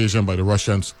invasion by the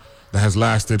Russians that has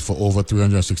lasted for over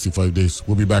 365 days.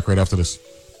 We'll be back right after this.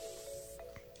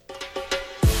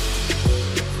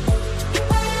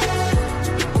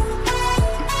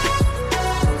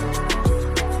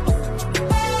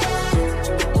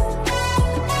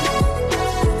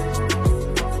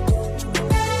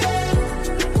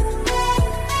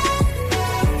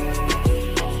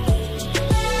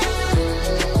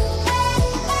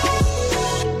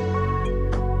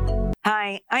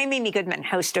 I'm Amy Goodman,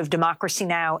 host of Democracy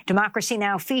Now! Democracy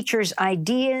Now! Features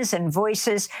ideas and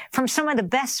voices from some of the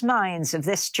best minds of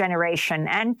this generation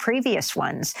and previous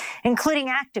ones, including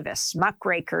activists,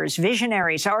 muckrakers,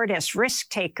 visionaries, artists, risk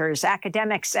takers,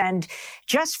 academics, and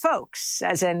just folks,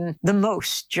 as in the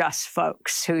most just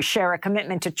folks, who share a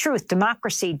commitment to truth,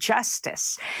 democracy,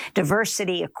 justice,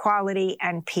 diversity, equality,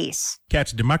 and peace.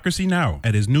 Catch Democracy Now!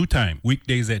 At its new time,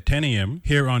 weekdays at 10 a.m.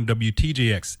 here on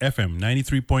WTJX FM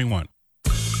 93.1.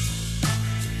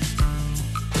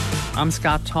 I'm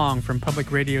Scott Tong from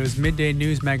Public Radio's Midday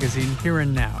News Magazine, Here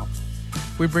and Now.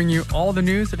 We bring you all the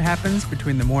news that happens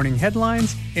between the morning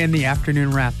headlines and the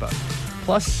afternoon wrap-up,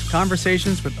 plus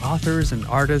conversations with authors and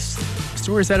artists,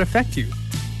 stories that affect you,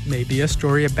 maybe a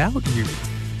story about you.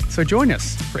 So join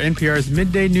us for NPR's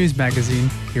Midday News Magazine,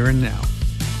 Here and Now.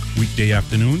 Weekday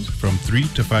afternoons from 3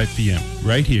 to 5 p.m.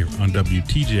 right here on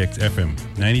WTJX FM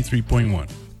 93.1.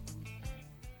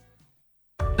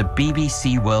 The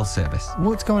BBC World Service.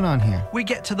 What's going on here? We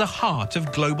get to the heart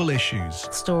of global issues.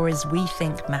 Stories we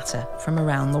think matter from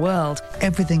around the world.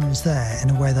 Everything is there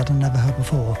in a way that I've never heard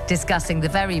before. Discussing the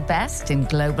very best in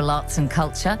global arts and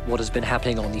culture. What has been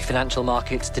happening on the financial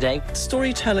markets today.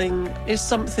 Storytelling is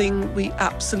something we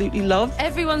absolutely love.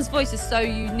 Everyone's voice is so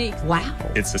unique. Wow.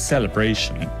 It's a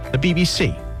celebration. The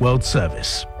BBC World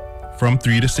Service. From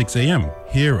 3 to 6 a.m.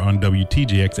 here on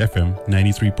WTJX FM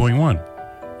 93.1.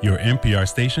 Your NPR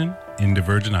station in the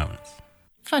Virgin Islands.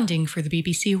 Funding for the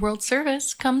BBC World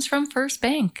Service comes from First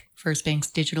Bank. First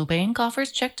Bank's digital bank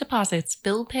offers check deposits,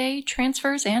 bill pay,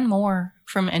 transfers, and more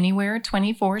from anywhere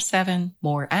 24/7.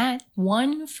 More at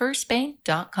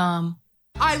onefirstbank.com.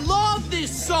 I love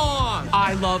this song!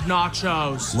 I love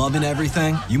nachos. Loving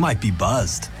everything? You might be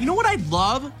buzzed. You know what I'd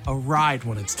love? A ride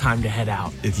when it's time to head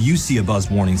out. If you see a buzz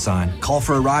warning sign, call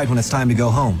for a ride when it's time to go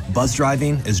home. Buzz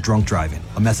driving is drunk driving.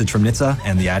 A message from NHTSA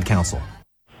and the Ad Council.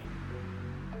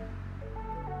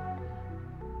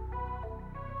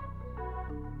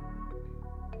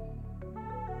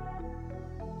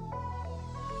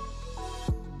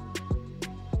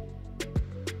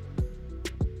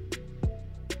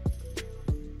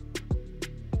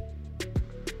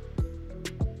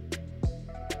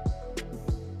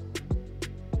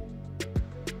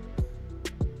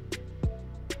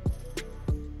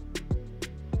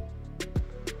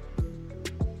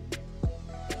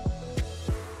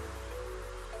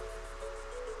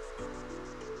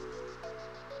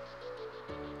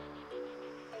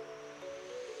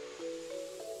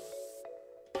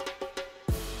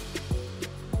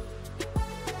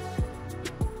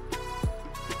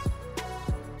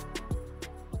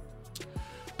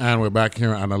 And we're back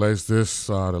here to analyze this,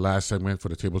 the last segment for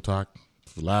the Table Talk.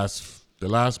 The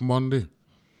last Monday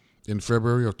in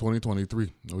February of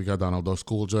 2023. We got Donald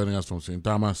Duskull joining us from St.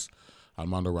 Thomas,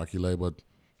 Armando Rocky Labor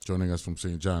joining us from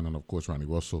St. John, and of course Ronnie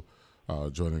Russell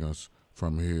joining us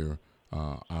from here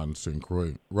on St.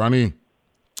 Croix. Ronnie,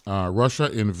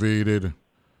 Russia invaded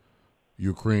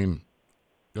Ukraine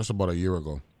just about a year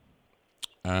ago.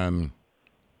 And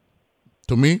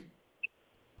to me,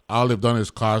 all they've done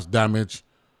is cause damage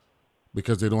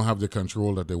because they don't have the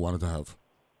control that they wanted to have.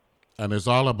 And it's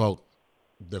all about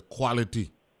the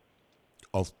quality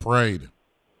of pride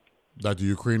that the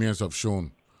Ukrainians have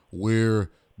shown, where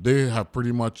they have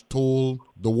pretty much told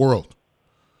the world,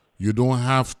 you don't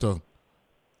have to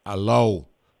allow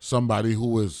somebody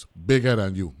who is bigger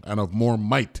than you and of more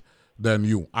might than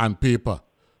you on paper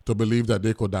to believe that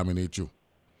they could dominate you.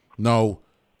 Now,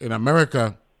 in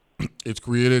America, it's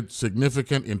created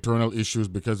significant internal issues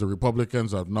because the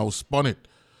Republicans have now spun it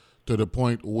to the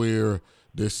point where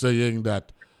they're saying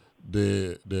that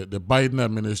the Biden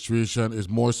administration is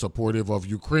more supportive of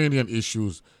Ukrainian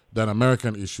issues than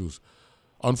American issues.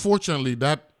 Unfortunately,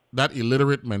 that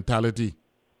illiterate mentality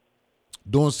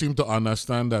don't seem to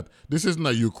understand that this isn't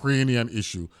a Ukrainian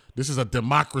issue. This is a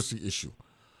democracy issue.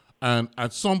 And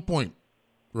at some point,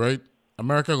 right,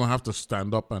 America going to have to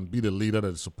stand up and be the leader that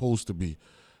it's supposed to be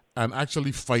and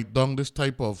actually fight down this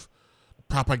type of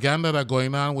propaganda that's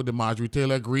going on with the Marjorie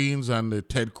Taylor Greens and the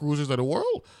Ted Cruzes of the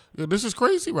world. This is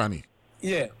crazy, Ronnie.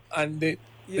 Yeah, and there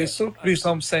should be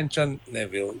some sanction,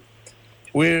 Neville,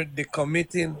 where they're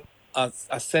committing a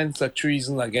sense of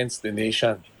treason against the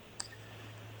nation,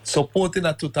 supporting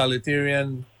a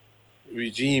totalitarian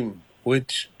regime,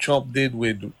 which Trump did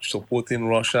with supporting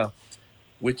Russia,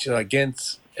 which are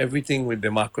against everything with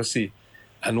democracy.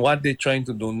 And what they're trying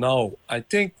to do now, I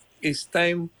think it's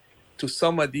time to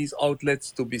some of these outlets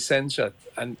to be censored.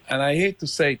 And I hate to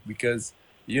say it because,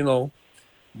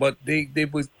 but they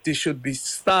should be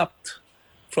stopped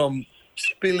from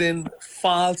spilling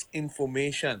false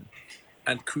information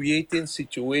and creating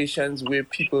situations where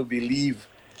people believe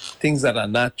things that are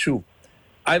not true.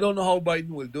 I don't know how Biden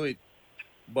will do it,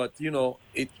 but,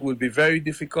 it will be very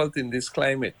difficult in this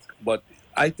climate. But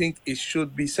I think it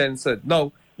should be censored.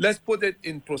 Now, let's put it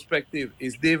in perspective.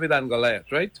 It's David and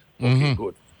Goliath, right? Okay,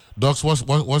 good. Dux,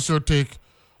 what's your take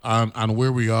on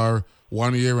where we are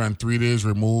 1 year and 3 days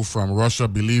removed from Russia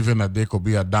believing that they could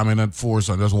be a dominant force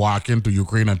and just walk into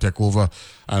Ukraine and take over?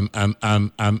 And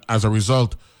as a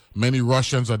result, many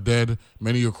Russians are dead.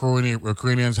 Many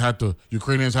Ukrainians had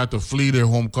to flee their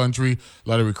home country. A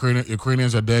lot of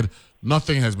Ukrainians are dead.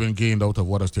 Nothing has been gained out of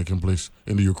what has taken place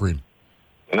in the Ukraine.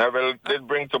 Neville did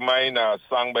bring to mind a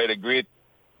song by the great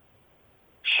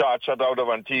shot out of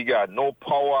Antigua. No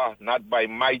power, not by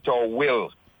might or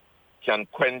will, can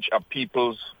quench a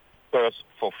people's thirst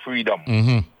for freedom.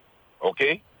 Mm-hmm.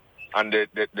 Okay? And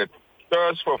the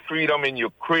thirst for freedom in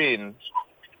Ukraine,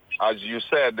 as you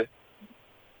said,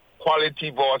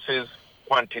 quality versus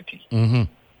quantity. Mm-hmm.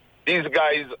 These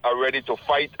guys are ready to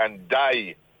fight and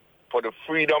die for the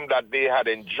freedom that they had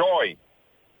enjoyed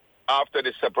after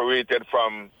they separated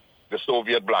from the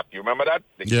Soviet bloc. You remember that?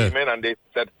 They came in and they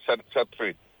set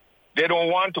free. They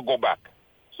don't want to go back.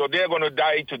 So they're going to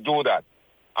die to do that.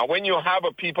 And when you have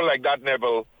a people like that,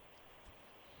 Neville,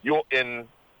 you're in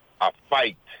a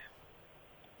fight.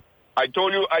 I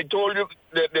told you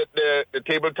the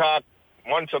table talk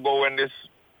months ago when this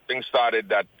thing started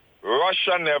that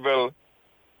Russia, Neville,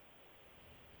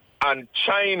 and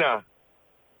China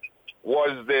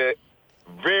was the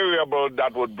variable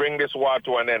that would bring this war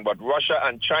to an end. But Russia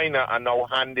and China are now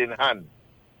hand in hand,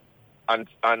 and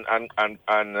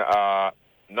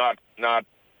not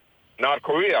North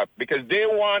Korea, because they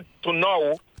want to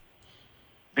now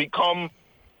become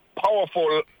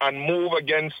powerful and move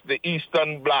against the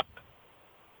Eastern Bloc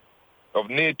of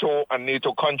NATO and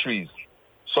NATO countries.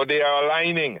 So they are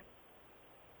aligning.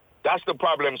 That's the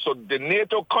problem. So the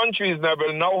NATO countries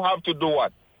now have to do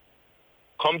what?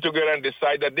 Come together and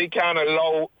decide that they can't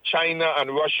allow China and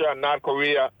Russia and North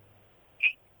Korea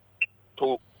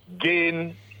to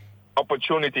gain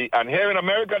opportunity. And here in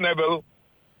America, Neville,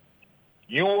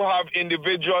 you have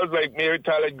individuals like Mary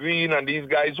Tyler Greene and these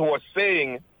guys who are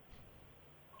saying,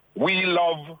 we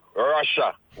love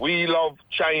Russia, we love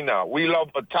China, we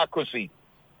love autocracy.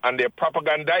 And they're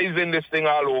propagandizing this thing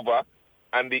all over.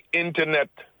 And the internet,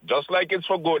 just like it's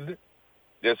for good,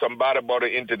 there's some bad about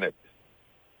the internet.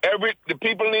 The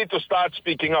people need to start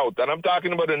speaking out. And I'm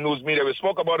talking about the news media. We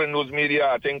spoke about the news media,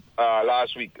 I think,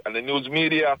 last week. And the news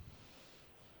media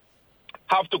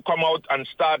have to come out and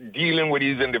start dealing with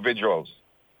these individuals.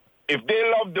 If they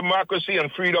love democracy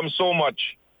and freedom so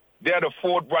much, They are the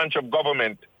fourth branch of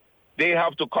government. They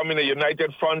have to come in a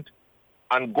united front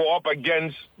and go up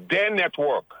against their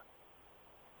network.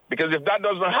 Because if that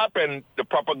doesn't happen, the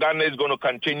propaganda is going to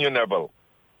continue, Neville.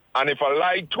 And if a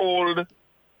lie told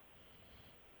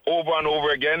over and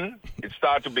over again, it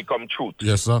starts to become truth.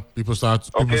 Yes, sir. People start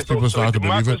to believe it.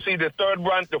 Democracy, the third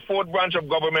branch, the fourth branch of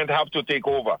government have to take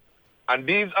over. And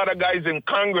these other guys in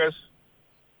Congress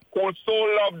who so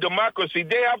love democracy,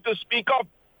 they have to speak up.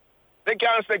 They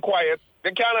can't stay quiet.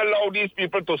 They can't allow these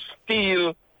people to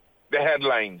steal the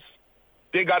headlines.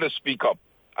 They got to speak up.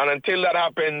 And until that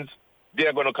happens,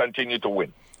 they're going to continue to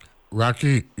win.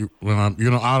 Rocky,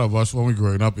 out of us when we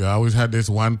growing up, you always had this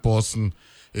one person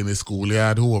in the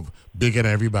schoolyard who were bigger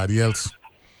than everybody else.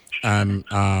 And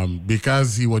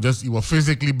because he was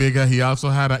physically bigger, he also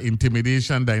had an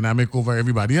intimidation dynamic over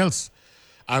everybody else.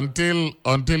 Until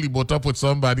he brought up with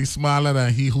somebody smaller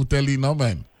than he who tell him, no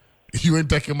man, you ain't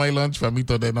taking my lunch from me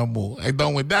today no more. I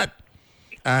done with that.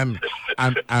 And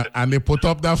they put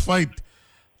up that fight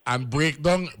and break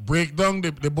down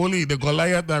the bully, the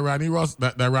Goliath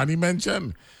that Ronnie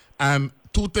mentioned. And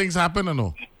two things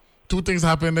happened, Two things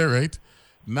happened there, right?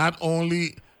 Not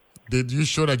only did you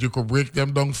show that you could break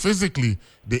them down physically,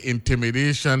 the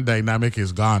intimidation dynamic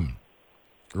is gone.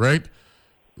 Right?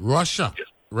 Russia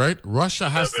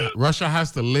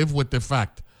has to live with the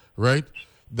fact, right,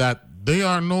 that they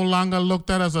are no longer looked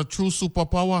at as a true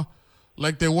superpower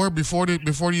like they were before the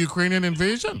Ukrainian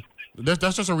invasion.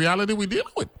 That's just a reality we're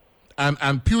dealing with. And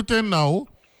Putin now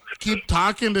keep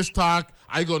talking this talk.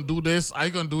 I gonna do this. I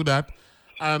gonna do that.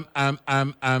 And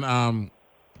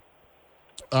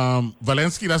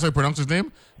Zelensky, that's how you pronounce his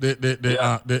name.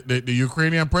 The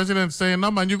Ukrainian president saying, "No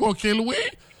man, you gonna kill we."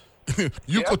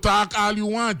 You could talk all you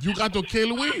want. You got to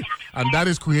kill we. And that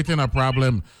is creating a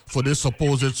problem for this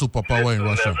supposed superpower in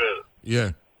Russia.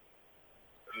 Neville,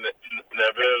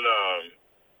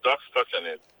 Doc's touching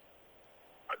it.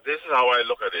 This is how I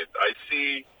look at it. I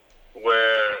see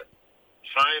where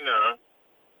China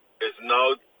is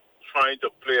now trying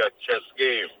to play a chess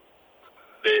game.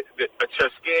 A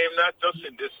chess game, not just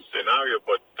in this scenario,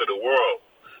 but to the world.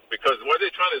 Because what they're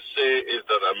trying to say is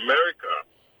that America,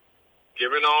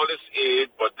 giving all this aid,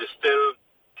 but they still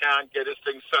can't get this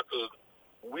thing settled.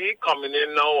 We coming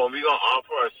in now and we gonna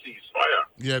offer a ceasefire.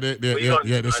 They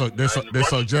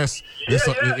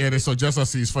suggest a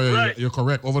ceasefire. Right. You're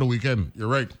correct. Over the weekend, you're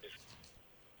right.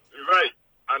 Right,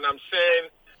 and I'm saying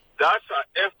that's an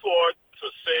effort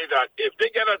to say that if they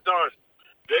get it done,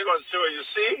 they're gonna say, well, you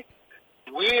see,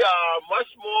 we are much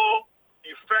more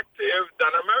effective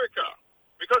than America,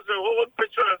 because the whole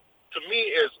picture to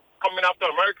me is coming after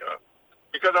America.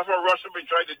 Because that's what Russia been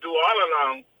trying to do all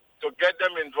along, to get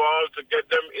them involved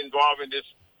in this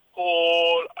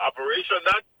whole operation.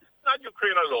 Not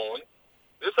Ukraine alone.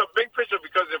 It's a big picture,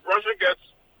 because if Russia gets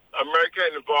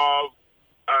America involved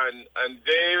and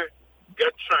they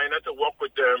get China to work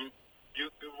with them,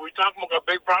 we talk about a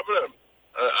big problem,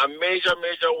 a major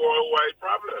worldwide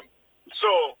problem.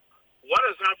 So what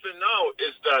has happened now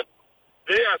is that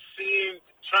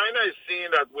China is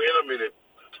seeing that, wait a minute,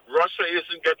 Russia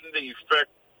isn't getting the effect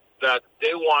that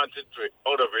they wanted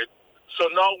out of it. So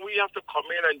now we have to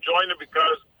come in and join it,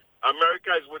 because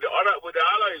America is with the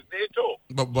allies, NATO.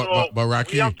 But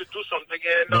Rocky, we have to do something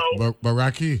here now. But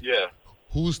Rocky, yeah.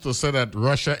 Who's to say that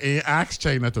Russia ain't asked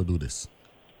China to do this?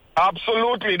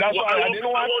 Absolutely. That's why I didn't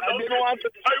want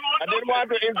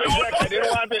to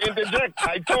interject.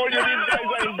 I told you these guys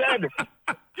are in bed.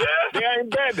 Yeah. They are in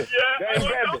bed.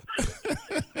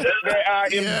 They are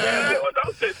in bed.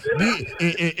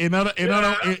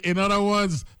 In other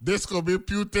words, this could be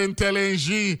Putin telling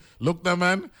Xi, look, the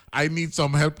man, I need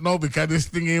some help now because this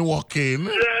thing ain't working.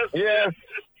 Yes,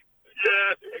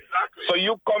 exactly. So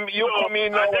you come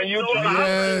in now and you try.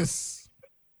 Yes.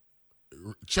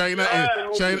 China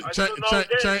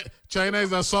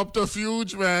is a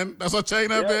subterfuge, man. That's what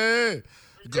China be.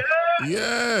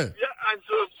 Yeah.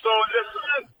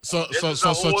 So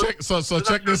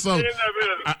check this out.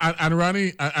 And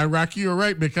Ronnie and Rocky, you're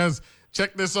right, because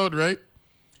check this out, right?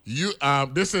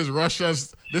 This is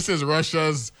Russia's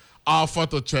offer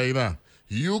to China.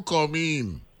 You come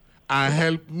in and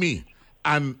help me,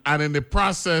 and in the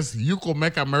process, you could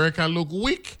make America look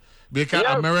weak. Because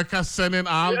America's sending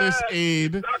all this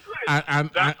aid, but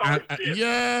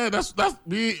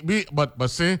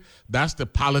say that's the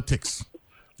politics,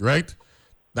 right?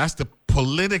 That's the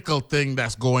political thing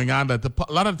that's going on that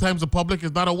a lot of times the public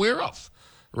is not aware of,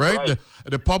 right?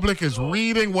 The public is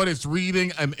reading what it's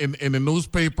reading in the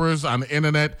newspapers, on the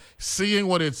internet, seeing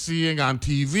what it's seeing on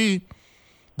TV,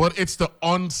 but it's the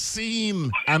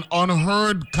unseen and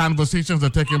unheard conversations that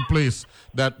are taking place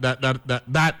that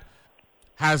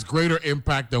has greater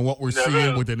impact than what we're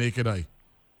seeing with the naked eye.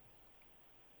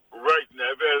 Right,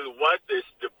 Neville. What is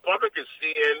the public is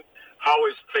seeing how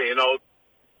it's playing out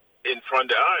in front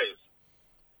of their eyes.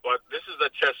 But this is a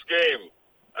chess game.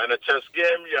 And a chess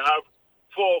game, you have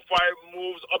 4 or 5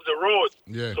 moves up the road.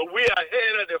 Yeah. So we are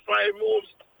ahead of the 5 moves.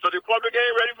 So the public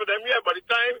ain't ready for them yet. By the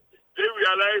time they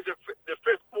realize the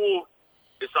 5th move,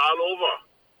 it's all over.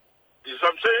 You know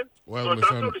what I'm saying? Well, so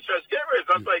that's how the chess game is.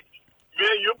 That's like, me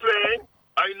and you playing.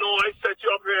 I know I set you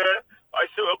up here. I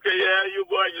say, okay, yeah, you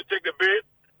go and you take the bait.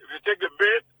 If you take the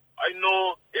bait, I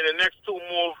know in the next 2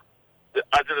 moves,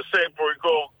 after the same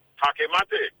Puerto Jaque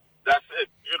Mate. That's it,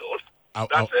 you know.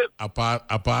 That's it.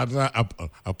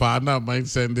 A partner might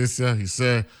send this here. He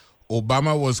said,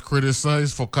 Obama was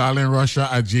criticized for calling Russia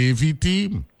a JV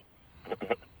team.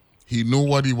 He knew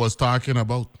what he was talking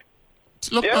about.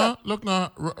 Look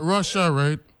now, Russia,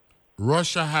 right?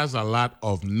 Russia has a lot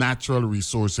of natural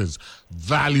resources,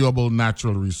 valuable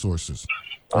natural resources,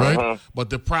 right? But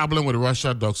the problem with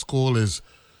Russia, Doug School, is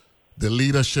the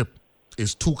leadership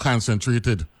is too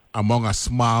concentrated among a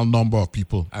small number of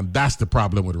people, and that's the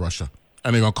problem with Russia.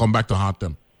 And they're going to come back to haunt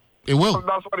them. It will. So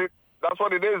that's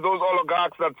what it is. Those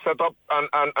oligarchs that set up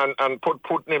and put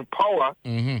Putin in power,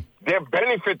 they're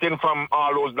benefiting from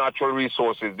all those natural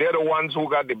resources. They're the ones who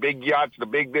got the big yachts, the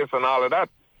big this and all of that.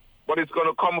 But it's going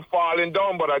to come falling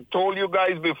down. But I told you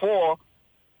guys before,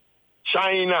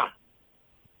 China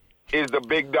is the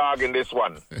big dog in this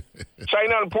one.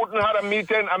 China and Putin had a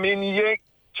meeting. I mean,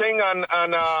 Ching and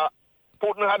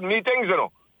Putin had meetings, you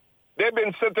know. They've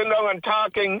been sitting down and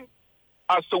talking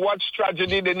as to what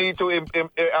strategy they need to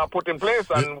put in place.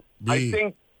 And I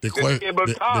think the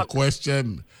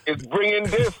question is bringing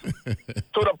this to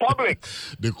the public.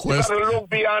 The question, you got to look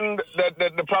beyond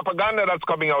the propaganda that's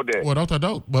coming out there. Without a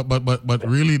doubt. But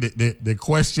really, the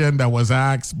question that was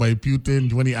asked by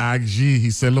Putin when he asked Xi, he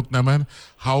said, look, now, man,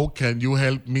 how can you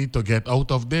help me to get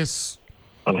out of this?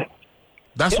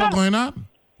 That's what's going on.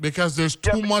 Because there's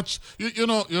too much, you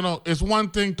know, it's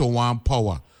one thing to want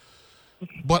power,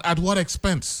 but at what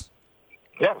expense?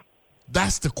 Yeah.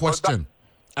 That's the question.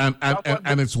 And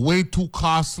it's way too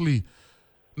costly,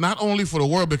 not only for the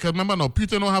world, because remember, no,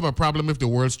 Putin don't have a problem if the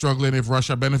world's struggling, if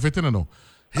Russia benefiting or no.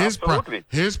 His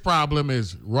problem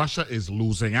is Russia is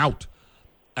losing out.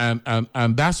 And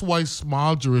that's why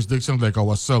small jurisdictions like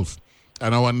ourselves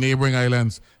and our neighboring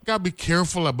islands got to be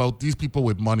careful about these people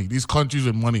with money, these countries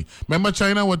with money. Remember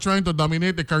China were trying to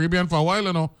dominate the Caribbean for a while,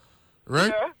 you know,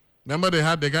 right? Yeah. Remember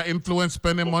they got influence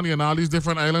spending money on all these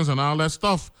different islands and all that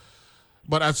stuff.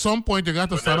 But at some point you got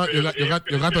to stand up. You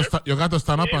got to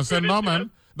stand up and say, no,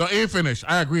 man, no, ain't finished.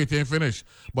 I agree, it ain't finished,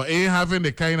 but ain't having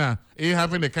the kind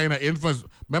of influence.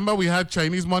 Remember we had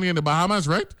Chinese money in the Bahamas,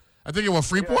 right? I think it was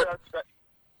Freeport. Yeah, right.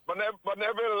 But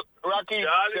Neville, Rocky,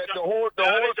 the whole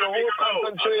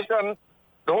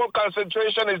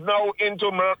concentration is now into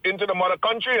the mother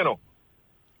country, you know.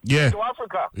 Yeah. Into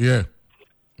Africa. Yeah.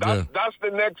 That's the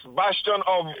next bastion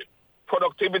of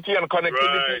productivity and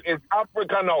connectivity is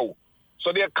Africa now.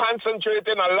 So they're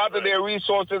concentrating a lot of their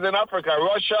resources in Africa.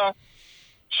 Russia,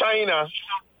 China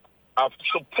are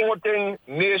supporting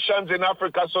nations in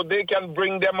Africa so they can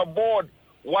bring them aboard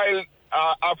while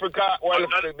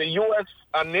the U.S.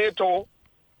 and NATO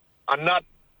are not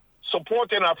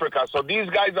supporting Africa. So these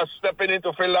guys are stepping in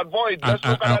to fill that void.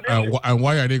 And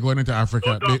why are they going into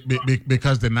Africa?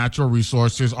 Because the natural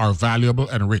resources are valuable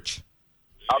and rich.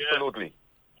 Absolutely.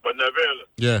 But Neville,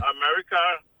 America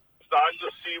starting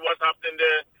to see what's happening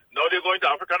there. Now they're going to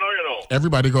Africa now, you know.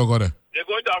 Everybody go there. They're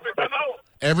going to Africa now.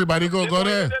 Everybody go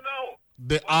there.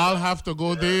 They all have to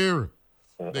go there.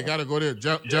 They got to go there.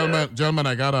 Gentlemen,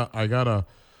 I got a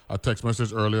text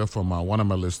message earlier from one of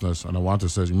my listeners, and I want to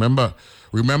say, remember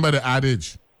the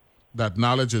adage that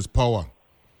knowledge is power.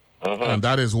 And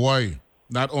that is why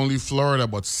not only Florida,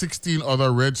 but 16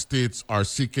 other red states are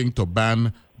seeking to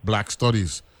ban black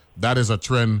studies. That is a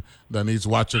trend that needs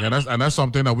watching, and that's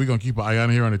something that we're going to keep an eye on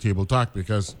here on the Table Talk,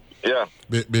 because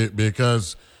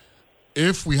because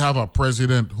if we have a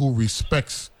president who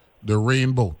respects the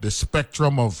rainbow, the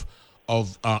spectrum of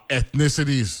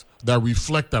ethnicities that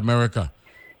reflect America,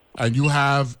 and you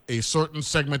have a certain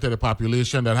segment of the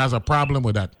population that has a problem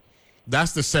with that,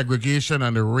 that's the segregation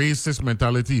and the racist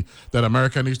mentality that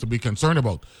America needs to be concerned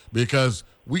about, because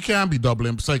we can't be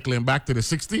cycling back to the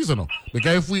 60s, you know.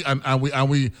 Because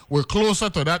if we're closer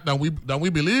to that than we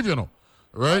believe, you know,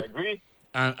 right? I agree.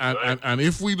 And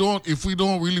if we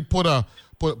don't really put a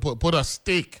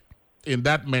stake in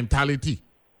that mentality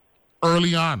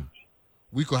early on,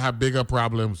 we could have bigger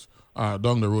problems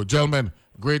down the road. Gentlemen,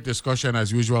 great discussion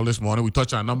as usual this morning. We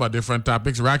touched on a number of different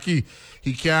topics. Rocky,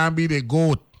 he can't be the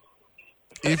GOAT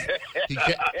if he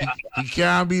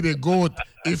can't be the GOAT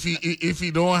if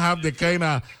he don't have the kind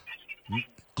of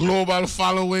global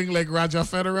following like Roger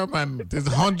Federer, man. There's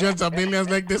hundreds of millions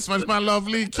like this much, man.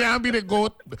 Lovely can't be the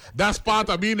GOAT. That's part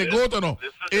of being the GOAT, or no?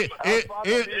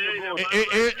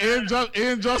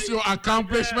 Ain't just your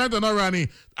accomplishment, or no, Ronnie?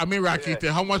 I mean, Rocky,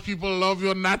 how much people love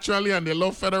you naturally and they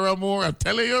love Federer more. I'm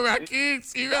telling you, Rocky,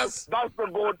 serious. That's the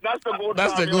GOAT.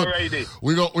 That's the GOAT.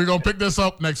 We're gonna pick this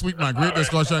up next week, man. Great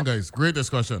discussion, guys. Great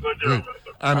discussion. Great.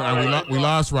 And we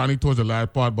lost Ronnie towards the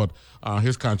last part, but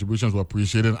his contributions were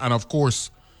appreciated. And of course,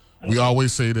 we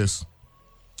always say this: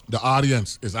 the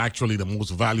audience is actually the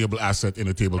most valuable asset in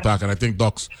the table talk, and I think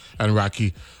Dux and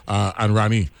Rocky and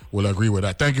Ronnie will agree with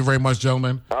that. Thank you very much,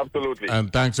 gentlemen. Absolutely.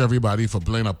 And thanks everybody for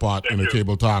playing a part in the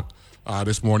table talk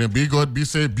this morning. Be good, be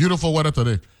safe. Beautiful weather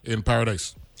today in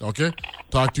paradise. Okay?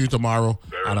 Talk to you tomorrow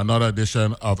on another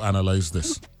edition of Analyze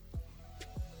This.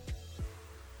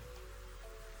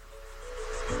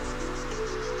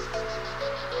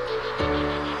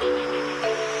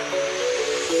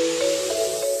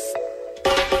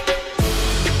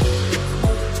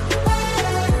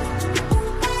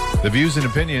 The views and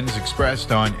opinions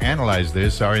expressed on Analyze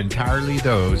This are entirely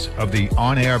those of the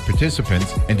on-air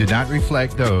participants and do not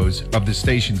reflect those of the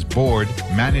station's board,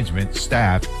 management,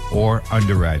 staff, or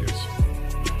underwriters.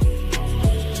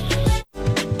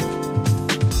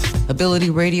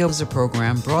 Ability Radio is a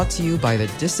program brought to you by the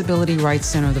Disability Rights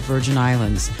Center of the Virgin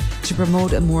Islands to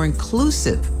promote a more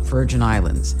inclusive Virgin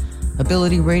Islands.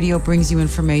 Ability Radio brings you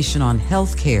information on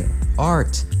healthcare,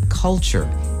 art, culture,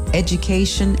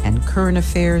 education, and current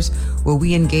affairs, where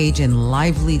we engage in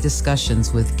lively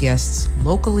discussions with guests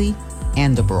locally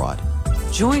and abroad.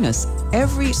 Join us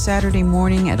every Saturday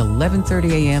morning at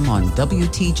 11:30 a.m. on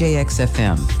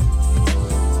WTJX-FM.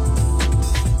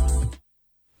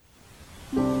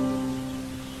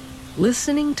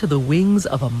 Listening to the wings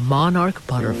of a monarch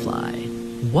butterfly.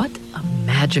 What a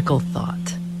magical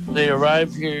thought. They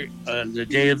arrive here on the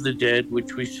Day of the Dead,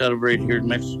 which we celebrate here in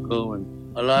Mexico, and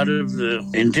a lot of the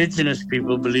indigenous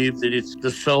people believe that it's the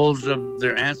souls of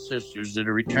their ancestors that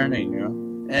are returning,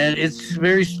 and it's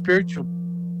very spiritual.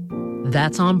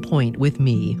 That's On Point with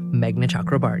me, Meghna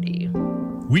Chakrabarty.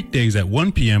 Weekdays at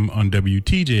 1 p.m. on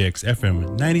WTJX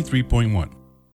FM 93.1.